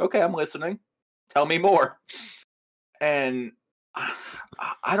 okay, I'm listening. Tell me more. And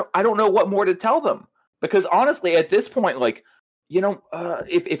I don't know what more to tell them, because honestly, at this point, like,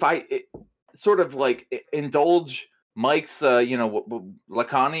 if I sort of like indulge Mike's,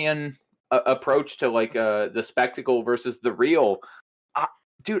 Lacanian approach to like the spectacle versus the real,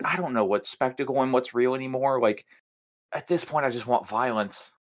 dude, I don't know what's spectacle and what's real anymore. Like at this point, I just want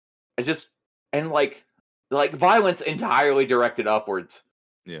violence. Like violence entirely directed upwards.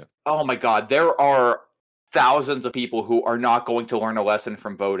 Yeah. Oh my God, there are thousands of people who are not going to learn a lesson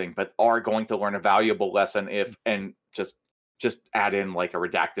from voting, but are going to learn a valuable lesson and just add in like a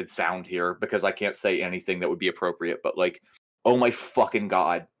redacted sound here because I can't say anything that would be appropriate, but like, oh my fucking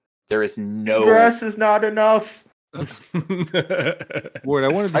God, there is no grass is not enough. Ward, I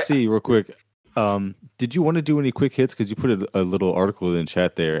wanted to see real quick. Did you want to do any quick hits? Because you put a little article in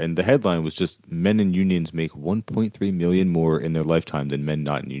chat there, and the headline was just men in unions make 1.3 million more in their lifetime than men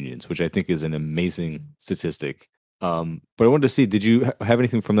not in unions, which I think is an amazing statistic. But I wanted to see, did you have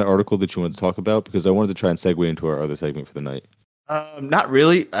anything from that article that you wanted to talk about? Because I wanted to try and segue into our other segment for the night. Not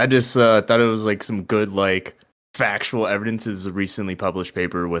really. I just thought it was like some good like factual evidence. Is a recently published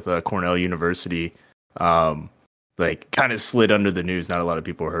paper with Cornell University. Like kind of slid under the news. Not a lot of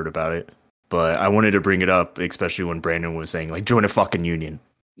people heard about it. But I wanted to bring it up, especially when Brandon was saying, like, join a fucking union.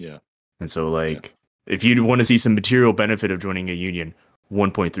 Yeah. And so, like, if you want to see some material benefit of joining a union,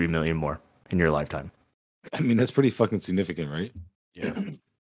 1.3 million more in your lifetime. I mean, that's pretty fucking significant, right? Yeah.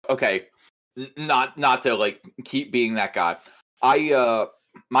 Okay. Not to, like, keep being that guy.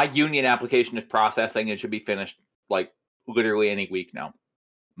 My union application is processing. It should be finished, like, literally any week now.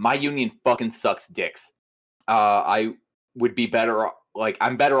 My union fucking sucks dicks. I would be better off. Like,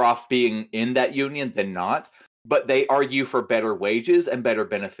 I'm better off being in that union than not, but they argue for better wages and better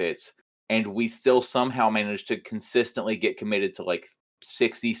benefits. And we still somehow manage to consistently get committed to like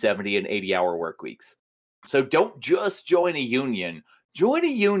 60, 70, and 80-hour work weeks. So don't just join a union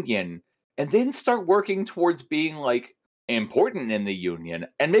and then start working towards being like important in the union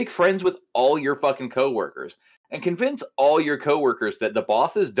and make friends with all your fucking coworkers and convince all your coworkers that the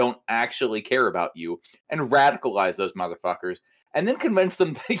bosses don't actually care about you and radicalize those motherfuckers. And then convince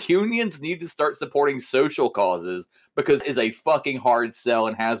them that unions need to start supporting social causes because it's a fucking hard sell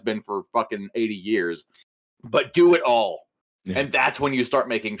and has been for fucking 80 years. But do it all. Yeah. And that's when you start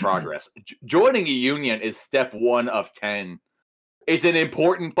making progress. Joining a union is step 1 of 10. It's an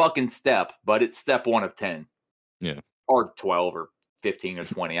important fucking step, but it's step 1 of 10. Yeah. Or 12 or 15 or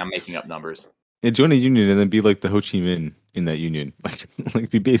 20. I'm making up numbers. Yeah, join a union and then be like the Ho Chi Minh in that union. Like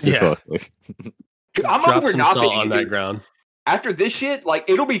be based as fuck. Like. I'm Drop over some not salt being on that ground. After this shit, like,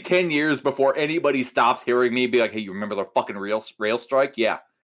 it'll be 10 years before anybody stops hearing me be like, hey, you remember the fucking rail strike? Yeah.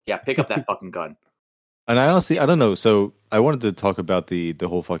 Yeah, pick up that fucking gun. And I honestly, I don't know. So I wanted to talk about the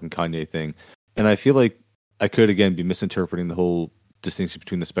whole fucking Kanye thing, and I feel like I could again be misinterpreting the whole distinction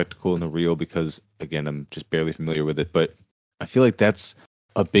between the spectacle and the real because again, I'm just barely familiar with it. But I feel like that's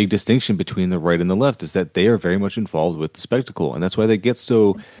a big distinction between the right and the left is that they are very much involved with the spectacle, and that's why they get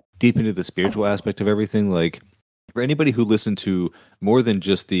so deep into the spiritual aspect of everything. Like for anybody who listened to more than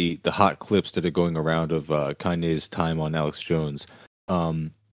just the hot clips that are going around of Kanye's time on Alex Jones.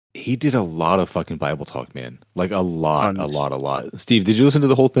 He did a lot of fucking Bible talk, man. Like a lot. Steve, did you listen to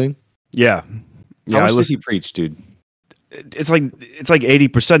the whole thing? Yeah. How much did he preach, dude? It's like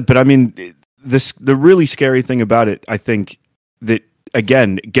 80%. But I mean, the really scary thing about it, I think, that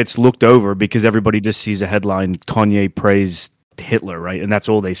again gets looked over because everybody just sees a headline: Kanye praised Hitler, right? And that's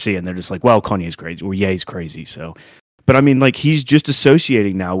all they see, and they're just like, "Well, Kanye's crazy," or "Yeah, he's crazy." So, but I mean, like he's just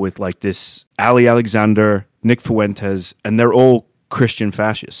associating now with like this Ali Alexander, Nick Fuentes, and they're all Christian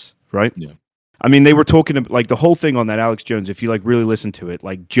fascists, right? Yeah. I mean, they were talking about like the whole thing on that Alex Jones. If you like really listen to it,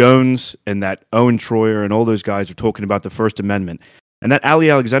 like Jones and that Owen Troyer and all those guys are talking about the First Amendment, and that Ali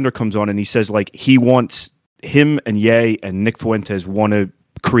Alexander comes on and he says like he wants him and Ye and Nick Fuentes want to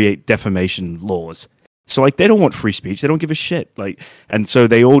create defamation laws. So like they don't want free speech. They don't give a shit. Like, and so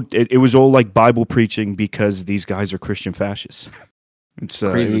they all it was all like Bible preaching because these guys are Christian fascists. It's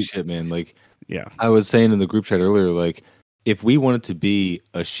crazy shit, man. Like, yeah, I was saying in the group chat earlier, like. If we wanted to be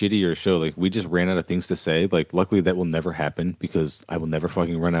a shittier show, like we just ran out of things to say, like luckily that will never happen because I will never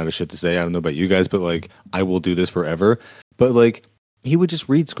fucking run out of shit to say. I don't know about you guys, but like I will do this forever. But like he would just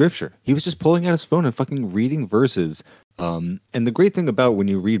read scripture. He was just pulling out his phone and fucking reading verses. And the great thing about when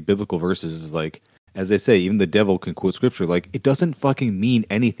you read biblical verses is like, as they say, even the devil can quote scripture. Like it doesn't fucking mean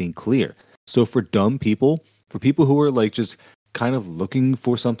anything clear. So for dumb people, for people who are like just kind of looking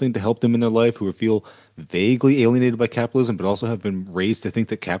for something to help them in their life, who feel vaguely alienated by capitalism, but also have been raised to think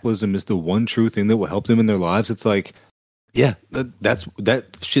that capitalism is the one true thing that will help them in their lives. It's like, yeah,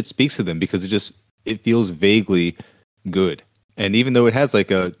 that shit speaks to them because it feels vaguely good. And even though it has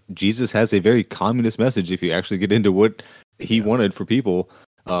like Jesus has a very communist message, if you actually get into what he wanted for people,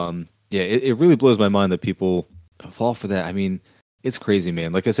 it really blows my mind that people fall for that. I mean, it's crazy,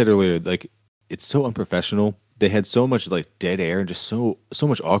 man. Like I said earlier, like it's so unprofessional. They had so much like dead air and just so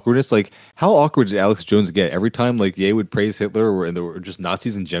much awkwardness. Like how awkward did Alex Jones get every time like Ye would praise Hitler or just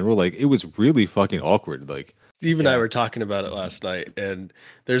Nazis in general? Like it was really fucking awkward. Like Steve and I were talking about it last night, and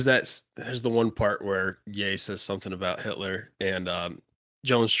there's the one part where Ye says something about Hitler, and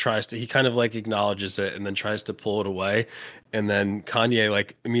Jones he kind of like acknowledges it and then tries to pull it away, and then Kanye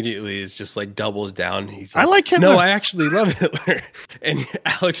like immediately is just like doubles down. He's like, I like Hitler. No, I actually love Hitler. And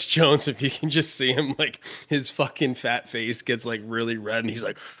Alex Jones, if you can just see him, like his fucking fat face gets like really red, and he's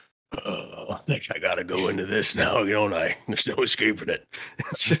like, I think I gotta go into this now, don't I? There's no escaping it.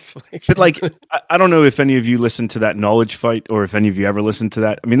 It's just like, but like, I don't know if any of you listened to that Knowledge Fight or if any of you ever listened to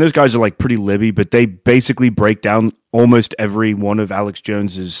that. I mean, those guys are like pretty libby, but they basically break down almost every one of Alex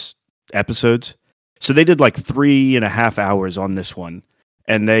Jones's episodes. So they did like 3.5 hours on this one,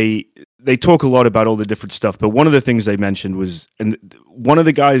 and they talk a lot about all the different stuff. But one of the things they mentioned was, and one of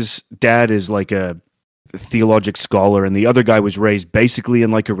the guys' dad is like a theologic scholar, and the other guy was raised basically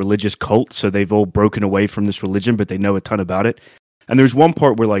in like a religious cult, so they've all broken away from this religion, but they know a ton about it. And there's one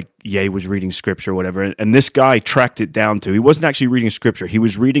part where like Ye was reading scripture or whatever, and this guy tracked it down to, he wasn't actually reading scripture, he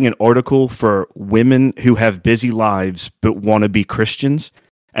was reading an article for women who have busy lives but want to be Christians,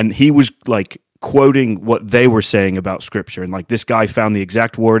 and he was like quoting what they were saying about scripture, and like this guy found the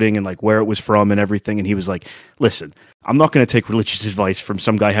exact wording and like where it was from and everything, and he was like, listen, I'm not going to take religious advice from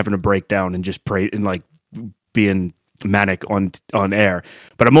some guy having a breakdown and just pray and like being manic on air,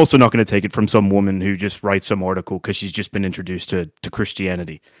 but I'm also not going to take it from some woman who just writes some article because she's just been introduced to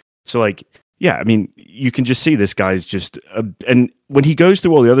Christianity. So like, yeah, I mean, you can just see this guy's just and when he goes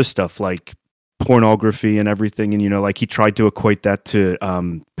through all the other stuff like pornography and everything, and you know, like he tried to equate that to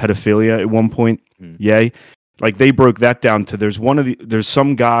pedophilia at one point. Yay, like they broke that down to there's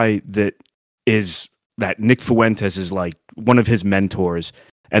some guy that Nick Fuentes is like one of his mentors.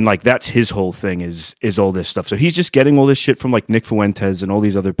 And like that's his whole thing is all this stuff. So he's just getting all this shit from like Nick Fuentes and all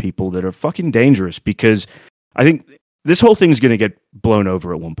these other people that are fucking dangerous, because I think this whole thing's going to get blown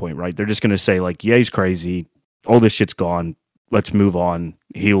over at one point, right? They're just going to say like, yeah, he's crazy. All this shit's gone. Let's move on.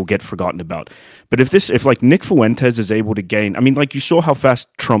 He'll get forgotten about. But if like Nick Fuentes is able to gain, I mean, like you saw how fast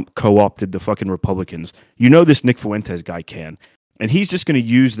Trump co-opted the fucking Republicans. You know, this Nick Fuentes guy can, and he's just going to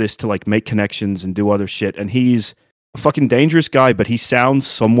use this to like make connections and do other shit. And he's a fucking dangerous guy, but he sounds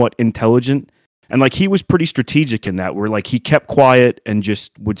somewhat intelligent. And like he was pretty strategic in that, where like he kept quiet and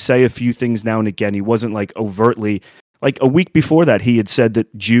just would say a few things now and again. He wasn't like overtly Like a week before that, he had said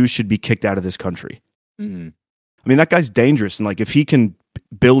that Jews should be kicked out of this country. Mm-hmm. I mean, that guy's dangerous, and like if he can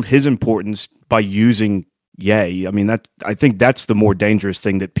build his importance by using Ye, I mean I think that's the more dangerous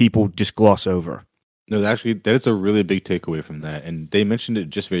thing that people just gloss over. No, actually, that is a really big takeaway from that, and they mentioned it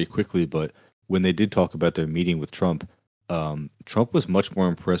just very quickly. But when they did talk about their meeting with Trump, Trump was much more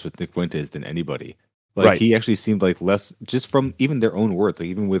impressed with Nick Fuentes than anybody. Like Right. he actually seemed like less, just from even their own words, like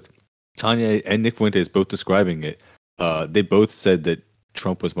even with Kanye and Nick Fuentes both describing it, they both said that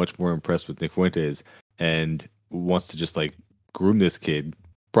Trump was much more impressed with Nick Fuentes and wants to just like groom this kid,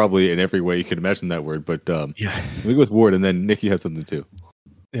 probably in every way you can imagine that word. But Yeah. we go with Ward, and then Nick, you had something too.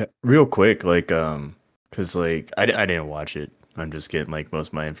 Yeah, real quick, like, because like I didn't watch it. I'm just getting like most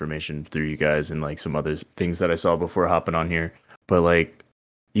of my information through you guys and like some other things that I saw before hopping on here. But like,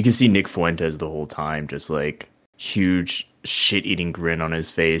 you can see Nick Fuentes the whole time, just like huge shit-eating grin on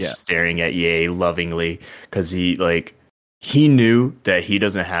his face, Yeah. staring at Ye lovingly, because he knew that he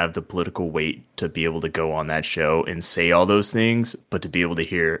doesn't have the political weight to be able to go on that show and say all those things, but to be able to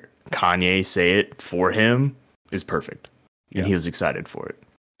hear Kanye say it for him is perfect. And he was excited for it.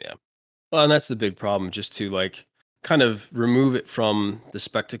 Well, and that's the big problem, just to like kind of remove it from the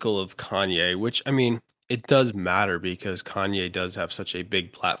spectacle of Kanye, which I mean, it does matter because Kanye does have such a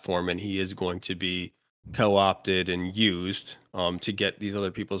big platform and he is going to be co-opted and used to get these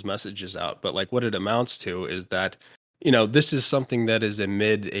other people's messages out. But like what it amounts to is that, you know, this is something that is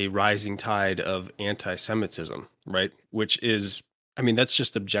amid a rising tide of anti-Semitism, right? Which is, I mean, that's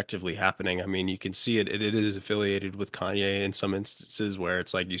just objectively happening. I mean, you can see it. It is affiliated with Kanye in some instances where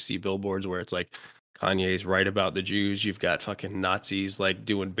it's like you see billboards where it's like Kanye's right about the Jews. You've got fucking Nazis like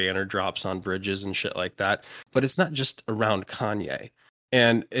doing banner drops on bridges and shit like that. But it's not just around Kanye.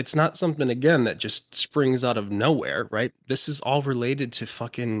 And it's not something, again, that just springs out of nowhere, right? This is all related to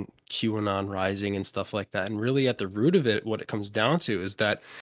fucking QAnon rising and stuff like that. And really at the root of it, what it comes down to is that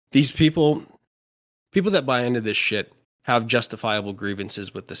these people that buy into this shit have justifiable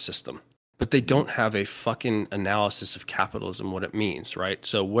grievances with the system, but they don't have a fucking analysis of capitalism, what it means, right?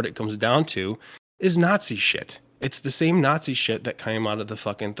 So what it comes down to is Nazi shit. It's the same Nazi shit that came out of the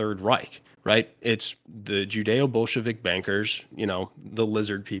fucking Third Reich, right? It's the Judeo-Bolshevik bankers, you know, the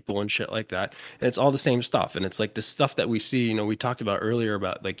lizard people and shit like that. And it's all the same stuff. And it's like the stuff that we see, you know, we talked about earlier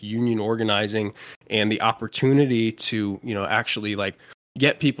about like union organizing and the opportunity to, you know, actually like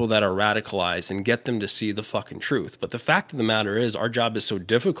get people that are radicalized and get them to see the fucking truth. But the fact of the matter is our job is so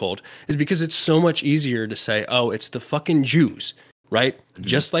difficult is because it's so much easier to say, oh, it's the fucking Jews, right? Mm-hmm.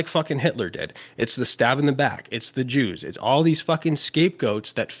 Just like fucking Hitler did. It's the stab in the back. It's the Jews. It's all these fucking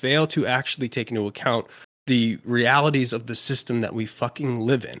scapegoats that fail to actually take into account the realities of the system that we fucking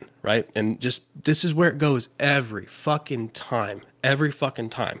live in, right? And just, this is where it goes every fucking time.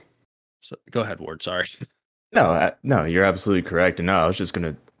 So go ahead, Ward. Sorry. No, you're absolutely correct. And no, I was just going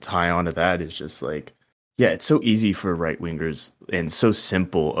to tie on to that. It's just like, yeah, it's so easy for right wingers and so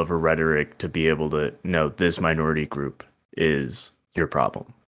simple of a rhetoric to be able to know this minority group is your problem.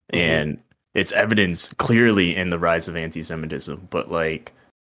 Mm-hmm. And it's evidenced clearly in the rise of anti-Semitism, but like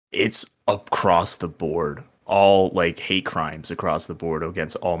it's across the board. All like hate crimes across the board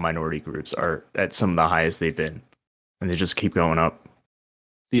against all minority groups are at some of the highest they've been. And they just keep going up.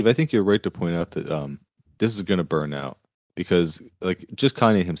 Steve, I think you're right to point out that this is going to burn out because like just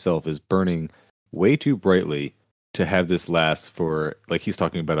Kanye himself is burning way too brightly to have this last for, like, he's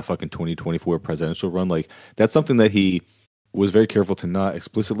talking about a fucking 2024 presidential run. Like that's something that he was very careful to not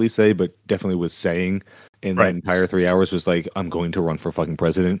explicitly say, but definitely was saying in that entire 3 hours was like, I'm going to run for fucking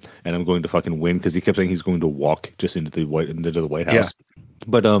president and I'm going to fucking win. Cause he kept saying he's going to walk just into the White House. Yeah.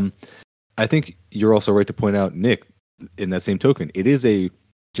 But I think you're also right to point out, Nick, in that same token, it is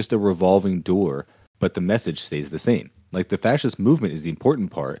just a revolving door, but the message stays the same. Like the fascist movement is the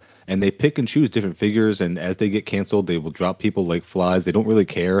important part, and they pick and choose different figures, and as they get canceled, they will drop people like flies. They don't really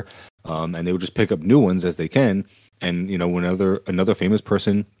care, and they will just pick up new ones as they can. And you know, when another famous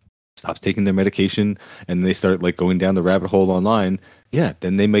person stops taking their medication and they start like going down the rabbit hole online, yeah,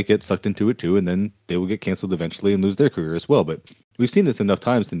 then they might get sucked into it too, and then they will get canceled eventually and lose their career as well. But we've seen this enough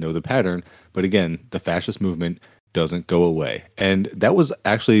times to know the pattern. But again, the fascist movement doesn't go away. And that was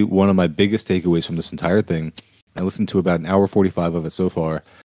actually one of my biggest takeaways from this entire thing. I listened to about an hour 45 of it so far.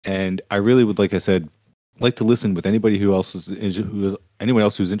 And I really would, like I said, like to listen with anybody anyone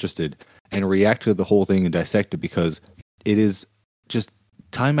else who's interested and react to the whole thing and dissect it, because it is just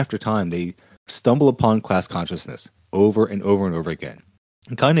time after time they stumble upon class consciousness over and over and over again.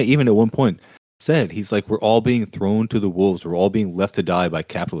 And kind of even at one point said, he's like, we're all being thrown to the wolves. We're all being left to die by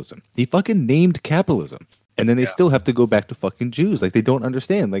capitalism. He fucking named capitalism. And then they still have to go back to fucking Jews. Like, they don't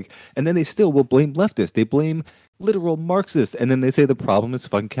understand. Like, and then they still will blame leftists. They blame literal Marxists. And then they say the problem is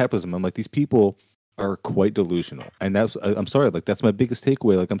fucking capitalism. I'm like, these people are quite delusional. And I'm sorry, like, that's my biggest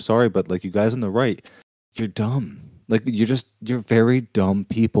takeaway. Like, I'm sorry, but like, you guys on the right, you're dumb. Like, you're very dumb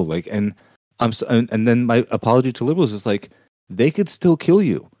people. Like, and and then my apology to liberals is like, they could still kill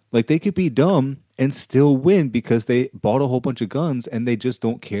you. Like, they could be dumb and still win because they bought a whole bunch of guns and they just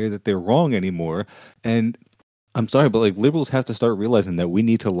don't care that they're wrong anymore. And I'm sorry, but like, liberals have to start realizing that we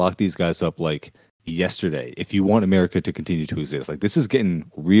need to lock these guys up like yesterday if you want America to continue to exist. Like, this is getting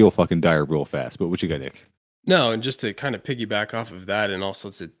real fucking dire real fast. But what you got, Nick? No, and just to kind of piggyback off of that, and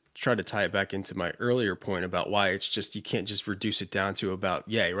also to try to tie it back into my earlier point about why it's just, you can't just reduce it down to about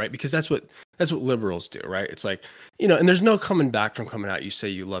yay, right? Because that's what liberals do, right? It's like, you know, and there's no coming back from coming out. You say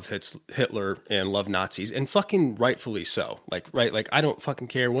you love Hitler and love Nazis, and fucking rightfully so. Like, right? Like, I don't fucking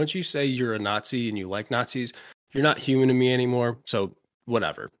care. Once you say you're a Nazi and you like Nazis, you're not human to me anymore. So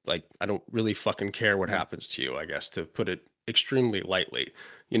whatever. Like, I don't really fucking care what happens to you, I guess, to put it extremely lightly,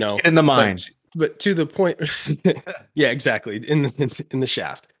 you know. In the mind. But to the point, yeah, exactly, in the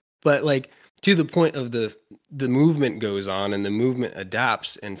shaft. But like, to the point of the movement goes on and the movement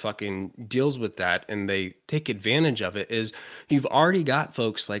adapts and fucking deals with that, and they take advantage of it, is you've already got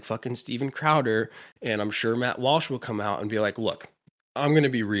folks like fucking Steven Crowder, and I'm sure Matt Walsh will come out and be like, look, I'm going to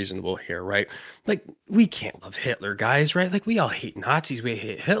be reasonable here, right? Like, we can't love Hitler, guys, right? Like, we all hate Nazis, we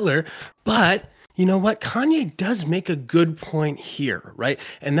hate Hitler, but you know what? Kanye does make a good point here, right?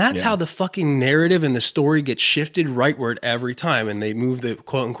 And that's how the fucking narrative and the story gets shifted rightward every time. And they move the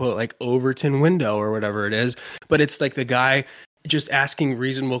quote unquote like Overton window or whatever it is. But it's like the guy just asking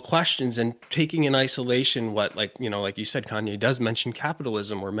reasonable questions and taking in isolation what, like, you know, like you said, Kanye does mention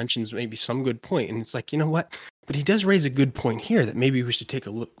capitalism or mentions maybe some good point. And it's like, you know what? But he does raise a good point here that maybe we should take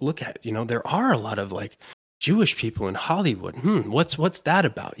a look at. You know, there are a lot of like Jewish people in Hollywood. What's that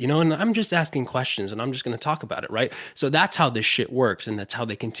about? You know, and I'm just asking questions and I'm just going to talk about it, right? So that's how this shit works, and that's how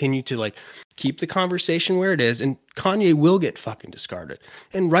they continue to like keep the conversation where it is. And Kanye will get fucking discarded,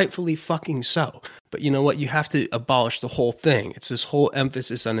 and rightfully fucking so. But you know what? You have to abolish the whole thing. It's this whole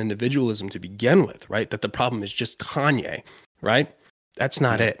emphasis on individualism to begin with, right? That the problem is just Kanye, right? That's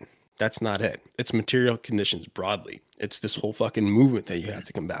not it. That's not it. It's material conditions broadly. It's this whole fucking movement that you have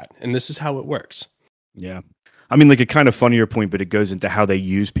to combat. And this is how it works. Yeah. I mean, like a kind of funnier point, but it goes into how they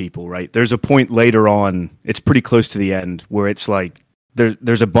use people, right? There's a point later on, it's pretty close to the end, where it's like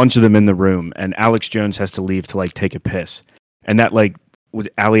there's a bunch of them in the room, and Alex Jones has to leave to like take a piss. And that like with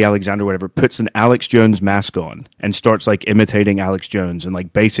Ali Alexander or whatever puts an Alex Jones mask on and starts like imitating Alex Jones and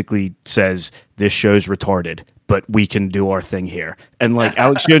like basically says, this show's retarded, but we can do our thing here. And like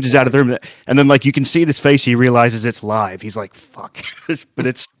Alex Jones is out of the room, and then like you can see in his face, he realizes it's live. He's like, fuck. But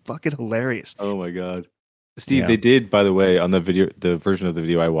it's fucking hilarious. Oh my God. Steve, they did, by the way, on the version of the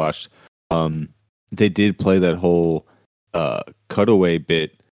video I watched, they did play that whole cutaway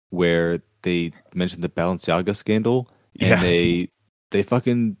bit where they mentioned the Balenciaga scandal, and they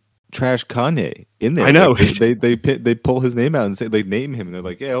fucking trash Kanye in there. I know. Like, they pull his name out and say, they name him, and they're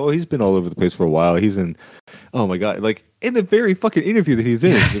like, yeah, well, he's been all over the place for a while. He's in, oh my God, like in the very fucking interview that he's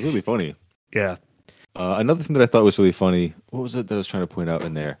in, it's really funny. Yeah. Another thing that I thought was really funny, what was it that I was trying to point out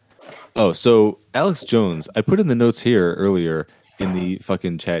in there? Oh, so Alex Jones, I put in the notes here earlier in the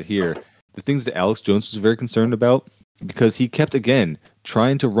fucking chat here, the things that Alex Jones was very concerned about, because he kept, again,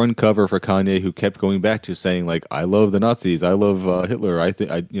 trying to run cover for Kanye, who kept going back to saying, like, I love the Nazis, I love Hitler,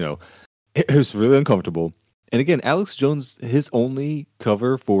 it was really uncomfortable. And again, Alex Jones, his only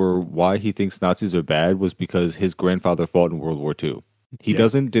cover for why he thinks Nazis are bad was because his grandfather fought in World War II. He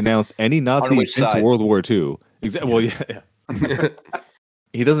doesn't denounce any Nazis since World War II. Well, yeah.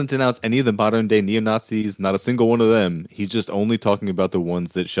 He doesn't denounce any of the modern day neo-Nazis, not a single one of them. He's just only talking about the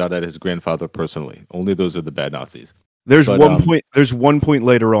ones that shot at his grandfather personally. Only those are the bad Nazis. There's one point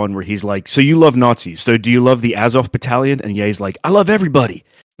later on where he's like, so you love Nazis. So do you love the Azov battalion? And Ye's like, I love everybody.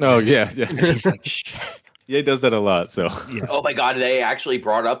 Oh, yeah. He's like, shit. Yeah, he does that a lot. So. Yeah. Oh my God, they actually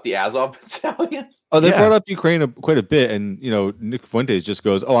brought up the Azov battalion? Oh, they brought up Ukraine quite a bit. And, Nick Fuentes just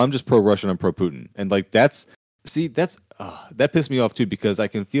goes, oh, I'm just pro-Russian, I'm pro-Putin. And like, that pissed me off too, because I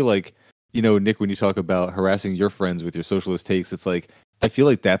can feel like, Nick, when you talk about harassing your friends with your socialist takes, it's like, I feel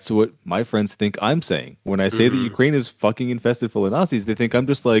like that's what my friends think I'm saying. When I say that Ukraine is fucking infested full of Nazis, they think I'm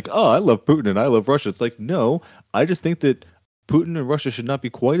just like, oh, I love Putin and I love Russia. It's like, no, I just think that Putin and Russia should not be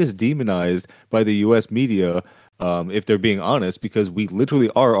quite as demonized by the U.S. media, if they're being honest, because we literally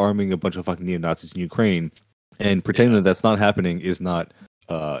are arming a bunch of fucking neo-Nazis in Ukraine, and pretending that that's not happening is not,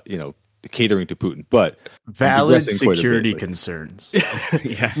 catering to Putin. But valid security concerns.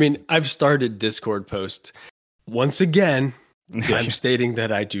 Yeah. I mean, I've started Discord posts once again, I'm stating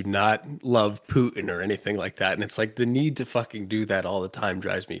that I do not love Putin or anything like that. And it's like the need to fucking do that all the time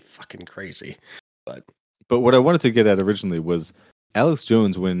drives me fucking crazy. But what I wanted to get at originally was Alex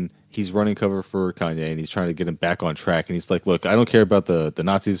Jones, when he's running cover for Kanye and he's trying to get him back on track, and he's like, look, I don't care about the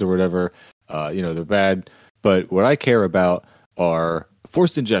Nazis or whatever, they're bad, but what I care about are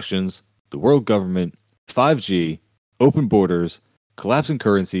forced injections, the world government, 5G, open borders, collapsing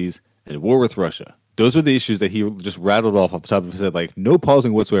currencies, and war with Russia. Those are the issues that he just rattled off the top of his head, like no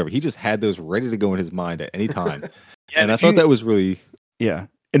pausing whatsoever. He just had those ready to go in his mind at any time. And I thought that was really... Yeah.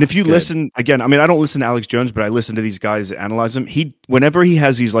 And if you listen, again, I mean, I don't listen to Alex Jones, but I listen to these guys that analyze him. Whenever he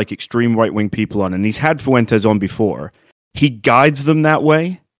has these like extreme right-wing people on, and he's had Fuentes on before, he guides them that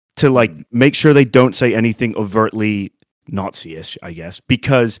way to like make sure they don't say anything overtly Nazi-ish, I guess,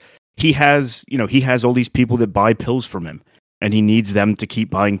 because he has all these people that buy pills from him, and he needs them to keep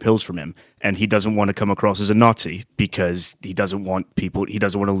buying pills from him. And he doesn't want to come across as a Nazi because he doesn't want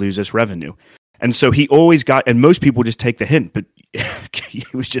to lose this revenue. And so he always got, and most people just take the hint, but he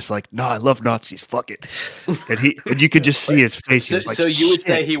was just like, no, I love Nazis, fuck it. And you could just see his face. So you would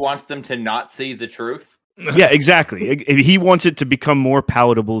say he wants them to not see the truth? Yeah, exactly. He wants it to become more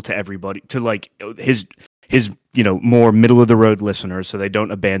palatable to everybody, to like his more middle of the road listeners, so they don't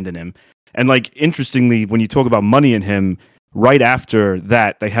abandon him. And like, interestingly, when you talk about Money in Him, right after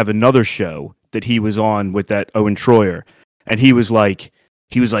that, they have another show that he was on with that Owen Troyer. And he was like,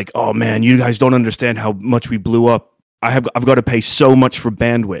 oh man, you guys don't understand how much we blew up. I've got to pay so much for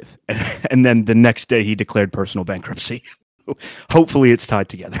bandwidth. And then the next day he declared personal bankruptcy. Hopefully it's tied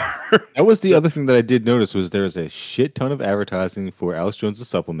together. That was the other thing that I did notice was there's a shit ton of advertising for Alex Jones'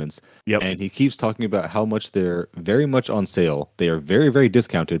 supplements. Yep. And he keeps talking about how much they're very much on sale. They are very, very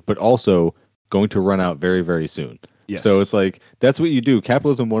discounted, but also going to run out very, very soon. Yes. So it's like, that's what you do.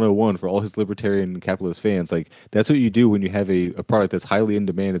 Capitalism 101 for all his libertarian capitalist fans. Like, that's what you do when you have a product that's highly in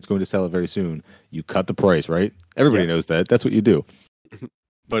demand. It's going to sell it very soon. You cut the price, right? Everybody knows that. That's what you do.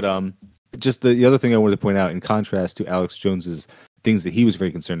 But just the other thing I wanted to point out, in contrast to Alex Jones's things that he was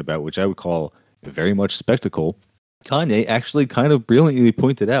very concerned about, which I would call very much spectacle, Kanye actually kind of brilliantly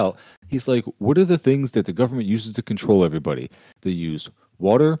pointed out, he's like, what are the things that the government uses to control everybody? They use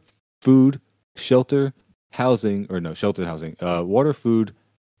water, food, shelter, housing, water, food,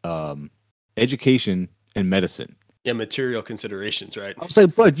 education, and medicine. Yeah, material considerations, right? I was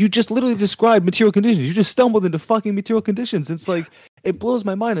like, bud, you just literally described material conditions. You just stumbled into fucking material conditions. It's like, it blows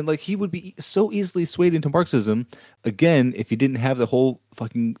my mind. And like, he would be so easily swayed into Marxism, again, if he didn't have the whole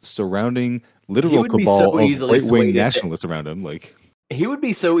fucking surrounding literal cabal of right-wing nationalists around him. Like, he would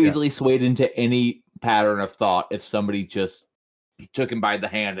be so easily swayed into any pattern of thought if somebody just took him by the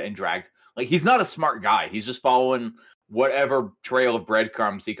hand and dragged. Like, he's not a smart guy. He's just following whatever trail of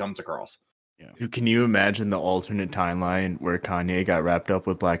breadcrumbs he comes across. Yeah. Can you imagine the alternate timeline where Kanye got wrapped up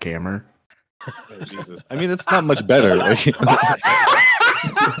with Black Hammer? Oh, Jesus. I mean, it's not much better. Like,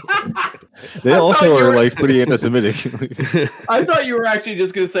 they also are like pretty anti-Semitic. I thought you were actually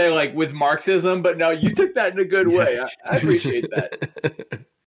just going to say like with Marxism, but no, you took that in a good way. I appreciate that.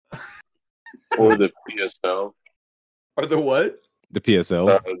 Or the PSL. Or the what? The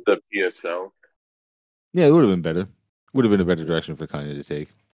PSL. The PSL. Yeah, it would have been better. Would have been a better direction for Kanye to take.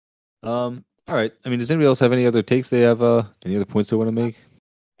 All right. I mean, does anybody else have any other takes they have? Any other points they want to make?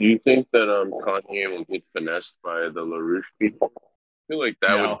 Do you think that Kanye will get finessed by the LaRouche people? I feel like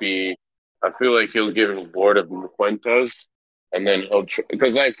that would be. I feel like he'll give him board of Fuentes, and then he'll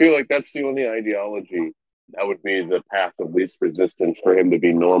because I feel like that's the only ideology that would be the path of least resistance for him to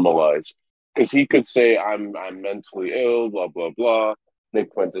be normalized. Because he could say I'm mentally ill, blah blah blah.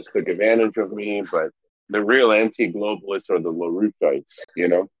 Nick Fuentes took advantage of me, but the real anti-globalists are the LaRoucheites, you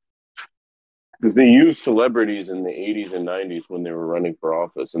know. Because they used celebrities in the 80s and 90s when they were running for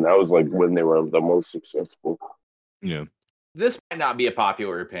office. And that was like when they were the most successful. Yeah. This might not be a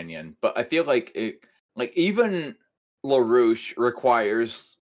popular opinion, but I feel like even LaRouche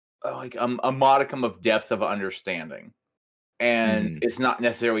requires a modicum of depth of understanding. And it's not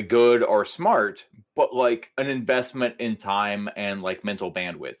necessarily good or smart, but like an investment in time and like mental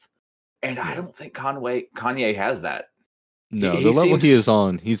bandwidth. And I don't think Kanye has that. No, the level he is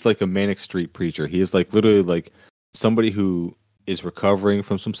on, he's like a Manic Street Preacher. He is like literally like somebody who is recovering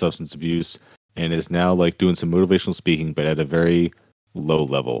from some substance abuse and is now like doing some motivational speaking, but at a very low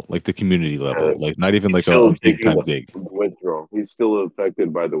level, like the community level, like not even like a big time gig. Withdrawal. He's still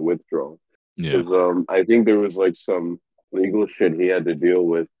affected by the withdrawal. Yeah. Because I think there was like some legal shit he had to deal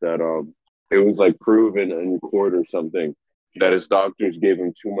with that it was like proven in court or something that his doctors gave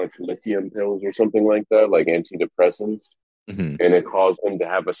him too much lithium pills or something like that, like antidepressants. Mm-hmm. And it caused him to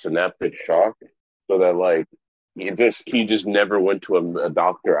have a synaptic shock, so that like he just never went to a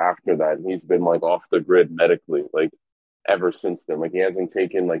doctor after that. He's been like off the grid medically, like ever since then. Like he hasn't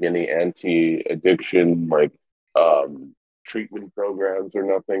taken like any anti-addiction like treatment programs or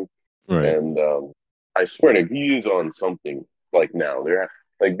nothing. Right. And I swear to he is on something like now.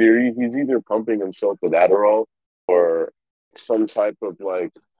 He's either pumping himself with Adderall or some type of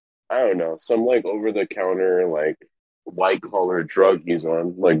like, I don't know, some like over the counter like white collar drug he's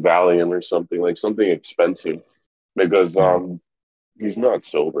on, like Valium or something expensive, because he's not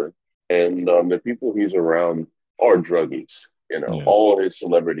sober, and the people he's around are druggies. All his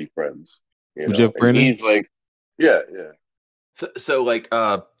celebrity friends. Would you have Brandon? And he's like, yeah. So like,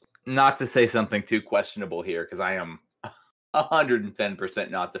 not to say something too questionable here, because I am 110%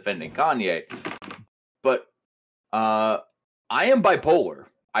 not defending Kanye, but I am bipolar.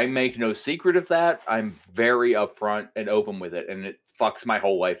 I make no secret of that. I'm very upfront and open with it, and it fucks my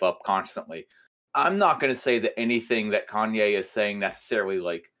whole life up constantly. I'm not going to say that anything that Kanye is saying necessarily,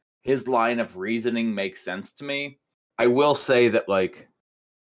 like, his line of reasoning makes sense to me. I will say that, like,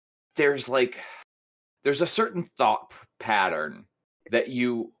 there's a certain thought pattern that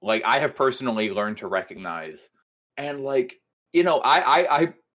you, like, I have personally learned to recognize. And, like,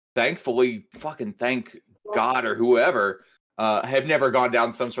 I thankfully, fucking thank God or whoever, have never gone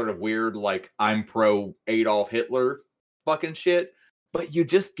down some sort of weird, like, I'm pro Adolf Hitler fucking shit. But you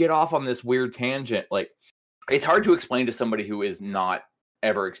just get off on this weird tangent. Like, it's hard to explain to somebody who is not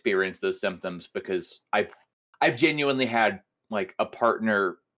ever experienced those symptoms, because I've genuinely had, like, a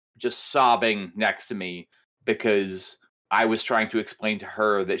partner just sobbing next to me because I was trying to explain to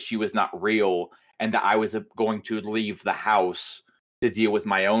her that she was not real and that I was going to leave the house to deal with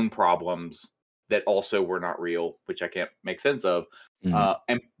my own problems that also were not real, which I can't make sense of. Mm.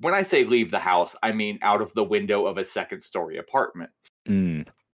 And when I say leave the house, I mean out of the window of a second-story apartment. Mm.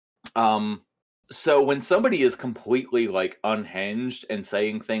 So when somebody is completely, like, unhinged and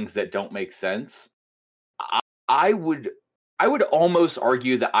saying things that don't make sense, I would almost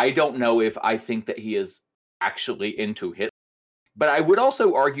argue that I don't know if I think that he is actually into Hitler, but I would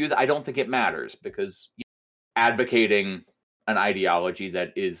also argue that I don't think it matters, because advocating an ideology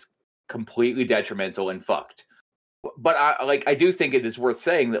that is completely detrimental and fucked. But I do think it is worth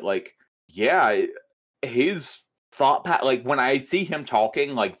saying that, like, yeah, his thought like, when I see him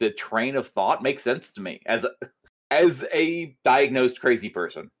talking, like, the train of thought makes sense to me as a diagnosed crazy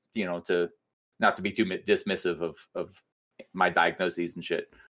person, to not to be too dismissive of my diagnoses and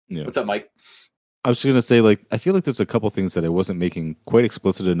shit. Yeah. What's up, Mike? I was just going to say, like, I feel like there's a couple things that I wasn't making quite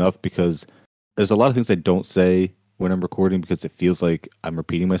explicit enough, because there's a lot of things I don't say when I'm recording because it feels like I'm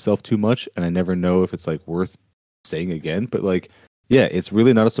repeating myself too much, and I never know if it's, like, worth saying again. But, like, yeah, it's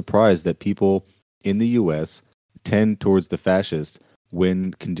really not a surprise that people in the U.S. tend towards the fascists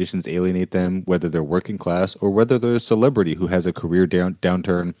when conditions alienate them, whether they're working class or whether they're a celebrity who has a career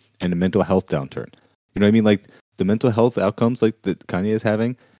downturn and a mental health downturn. You know what I mean? Like, the mental health outcomes like that Kanye is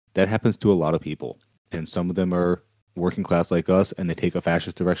having, that happens to a lot of people. And some of them are working class like us and they take a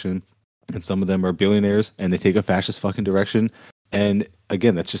fascist direction. And some of them are billionaires and they take a fascist fucking direction. And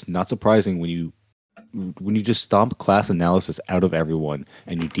again, that's just not surprising when you just stomp class analysis out of everyone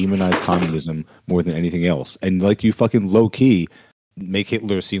and you demonize communism more than anything else. And, like, you fucking low key make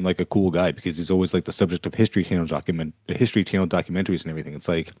Hitler seem like a cool guy because he's always, like, the subject of History Channel documentaries and everything. It's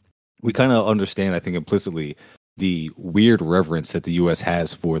like, we kind of understand, I think, implicitly the weird reverence that the U.S.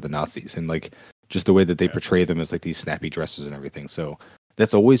 has for the Nazis, and, like, just the way that they portray them as, like, these snappy dressers and everything. So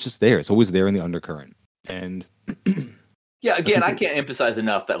that's always just there. It's always there in the undercurrent. And yeah, again, I can't emphasize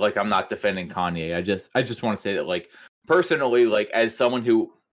enough that, like, I'm not defending Kanye. I just want to say that, like, personally, like, as someone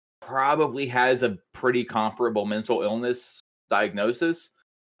who probably has a pretty comparable mental illness diagnosis,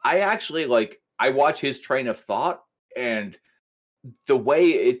 I actually, like, I watch his train of thought, and the way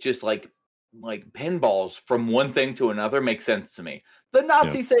it just, like pinballs from one thing to another makes sense to me. The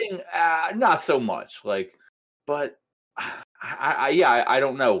Nazi thing, not so much. Like, but I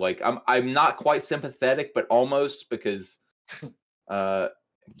don't know. Like, I'm not quite sympathetic, but almost, because, the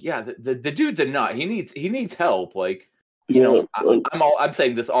dude's a nut. He needs help. Like, I'm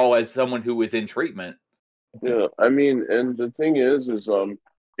saying this all as someone who is in treatment. Yeah, I mean, and the thing is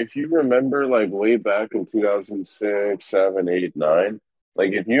if you remember, like, way back in 2006, 7, 8, 9.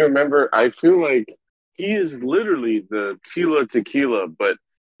 Like, if you remember, I feel like he is literally the Tila Tequila, but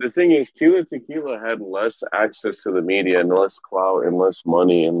the thing is, Tila Tequila had less access to the media and less clout and less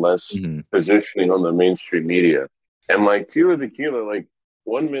money and less positioning on the mainstream media. And, like, Tila Tequila, like,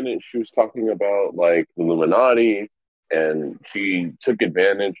 1 minute she was talking about, like, the Illuminati, and she took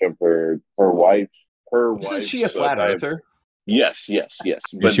advantage of her wife. Isn't she a flat earther? Yes.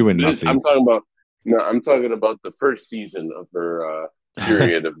 But she went Nazi. I'm talking about No, I'm talking about the first season of her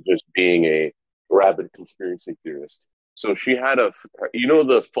period of just being a rabid conspiracy theorist. So she had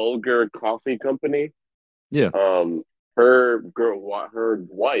the Fulgur Coffee Company. Yeah. Her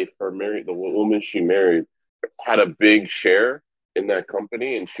wife, the woman she married, had a big share in that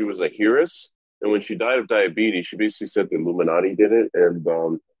company, and she was a heiress. And when she died of diabetes, she basically said the Illuminati did it,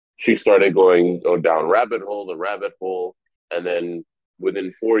 and she started going down rabbit hole to rabbit hole, and then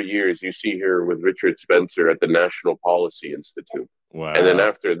within 4 years, you see her with Richard Spencer at the National Policy Institute. Wow. And then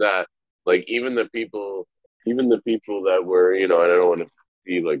after that, like even the people that were, I don't want to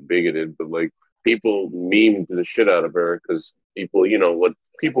be like bigoted, but like people memed the shit out of her because people, what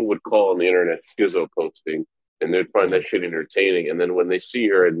people would call on the internet schizo posting, and they'd find that shit entertaining. And then when they see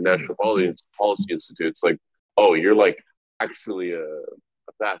her at National Policy Institute, it's like, oh, you're like actually a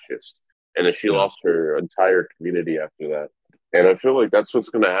fascist. And then she lost her entire community after that. And I feel like that's what's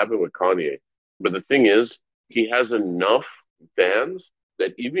going to happen with Kanye. But the thing is, he has enough fans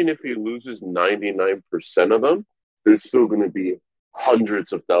that even if he loses 99% of them, there's still going to be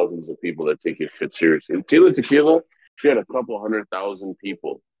hundreds of thousands of people that take his shit seriously. And Tila Tequila, she had a couple 100,000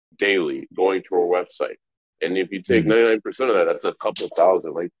 people daily going to her website. And if you take 99% of that, that's a couple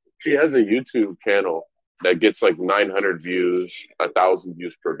thousand. Like, she has a YouTube channel that gets like 900 views, 1,000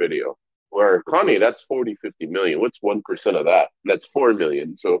 views per video. Where Kanye, that's 40, 50 million. What's 1% of that? That's 4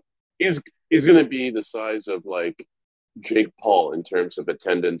 million. So he's going to be the size of like Jake Paul in terms of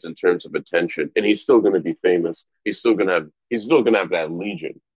attendance, in terms of attention, and he's still going to be famous. He's still going to have that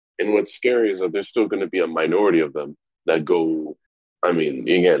legion. And what's scary is that there's still going to be a minority of them that go. I mean,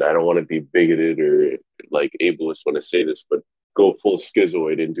 again, I don't want to be bigoted or like ableist when I say this, but go full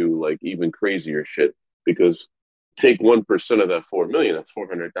schizoid and do like even crazier shit because. Take 1% of that 4 million, that's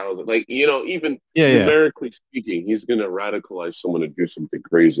 400,000. Like, even numerically speaking, he's going to radicalize someone to do something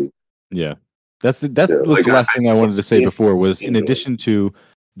crazy. Yeah. That's the last thing I wanted to say before was in addition to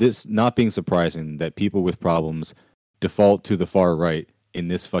this not being surprising that people with problems default to the far right in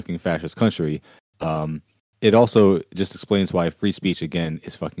this fucking fascist country, it also just explains why free speech, again,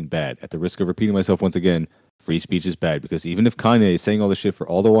 is fucking bad. At the risk of repeating myself once again, free speech is bad because even if Kanye is saying all this shit for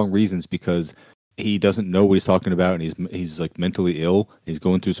all the wrong reasons because he doesn't know what he's talking about and he's like mentally ill, he's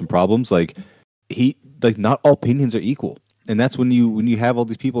going through some problems, like not all opinions are equal. And that's when you have all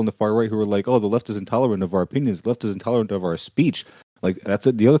these people on the far right who are like, oh, the left is intolerant of our opinions, the left is intolerant of our speech. Like that's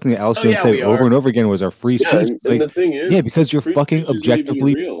the other thing that Alex Jones said over and over again was our free speech. And the thing is, because you're fucking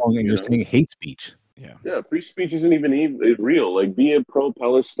objectively wrong and you're saying hate speech. Yeah, free speech isn't even real. Like, be a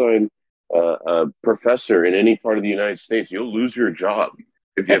pro-Palestine professor in any part of the United States, you'll lose your job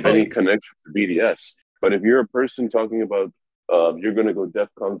if you have any connection to BDS. But if you're a person talking about you're going to go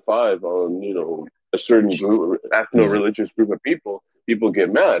DEFCON 5 on, a certain group, ethno-religious group of people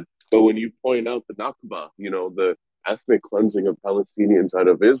get mad. But when you point out the Nakba, the ethnic cleansing of Palestinians out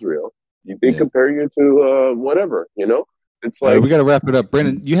of Israel, they compare you to whatever, It's like... we got to wrap it up.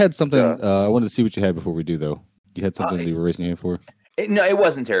 Brandon, you had something, I wanted to see what you had before we do, though. You had something that you were raising your hand for? No, it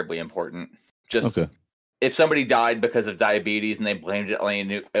wasn't terribly important. Just... Okay. If somebody died because of diabetes and they blamed it on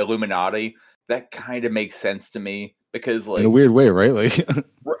the Illuminati, that kind of makes sense to me because, like, in a weird way, right? Like,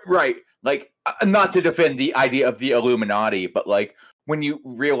 right, like, not to defend the idea of the Illuminati, but like when you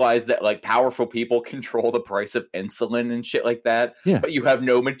realize that like powerful people control the price of insulin and shit like that, but you have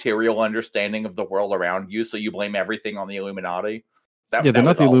no material understanding of the world around you, so you blame everything on the Illuminati. They're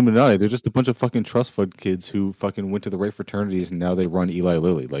not the Illuminati. They're just a bunch of fucking trust fund kids who fucking went to the right fraternities and now they run Eli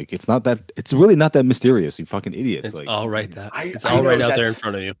Lilly. Like, it's really not that mysterious, you fucking idiots. It's like, all right. It's all right out there in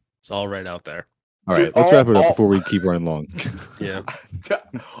front of you. It's all right out there. All right, let's wrap it up before we keep running long. Yeah.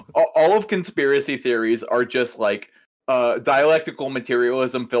 All of conspiracy theories are just like dialectical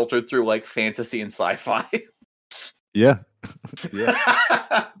materialism filtered through like fantasy and sci-fi. Yeah.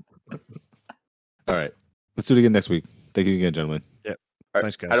 All right. Let's do it again next week. Thank you again, gentlemen. Yep.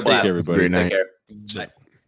 Thanks, guys. Had a blast. Take care, everybody. Great night. Take care. Bye.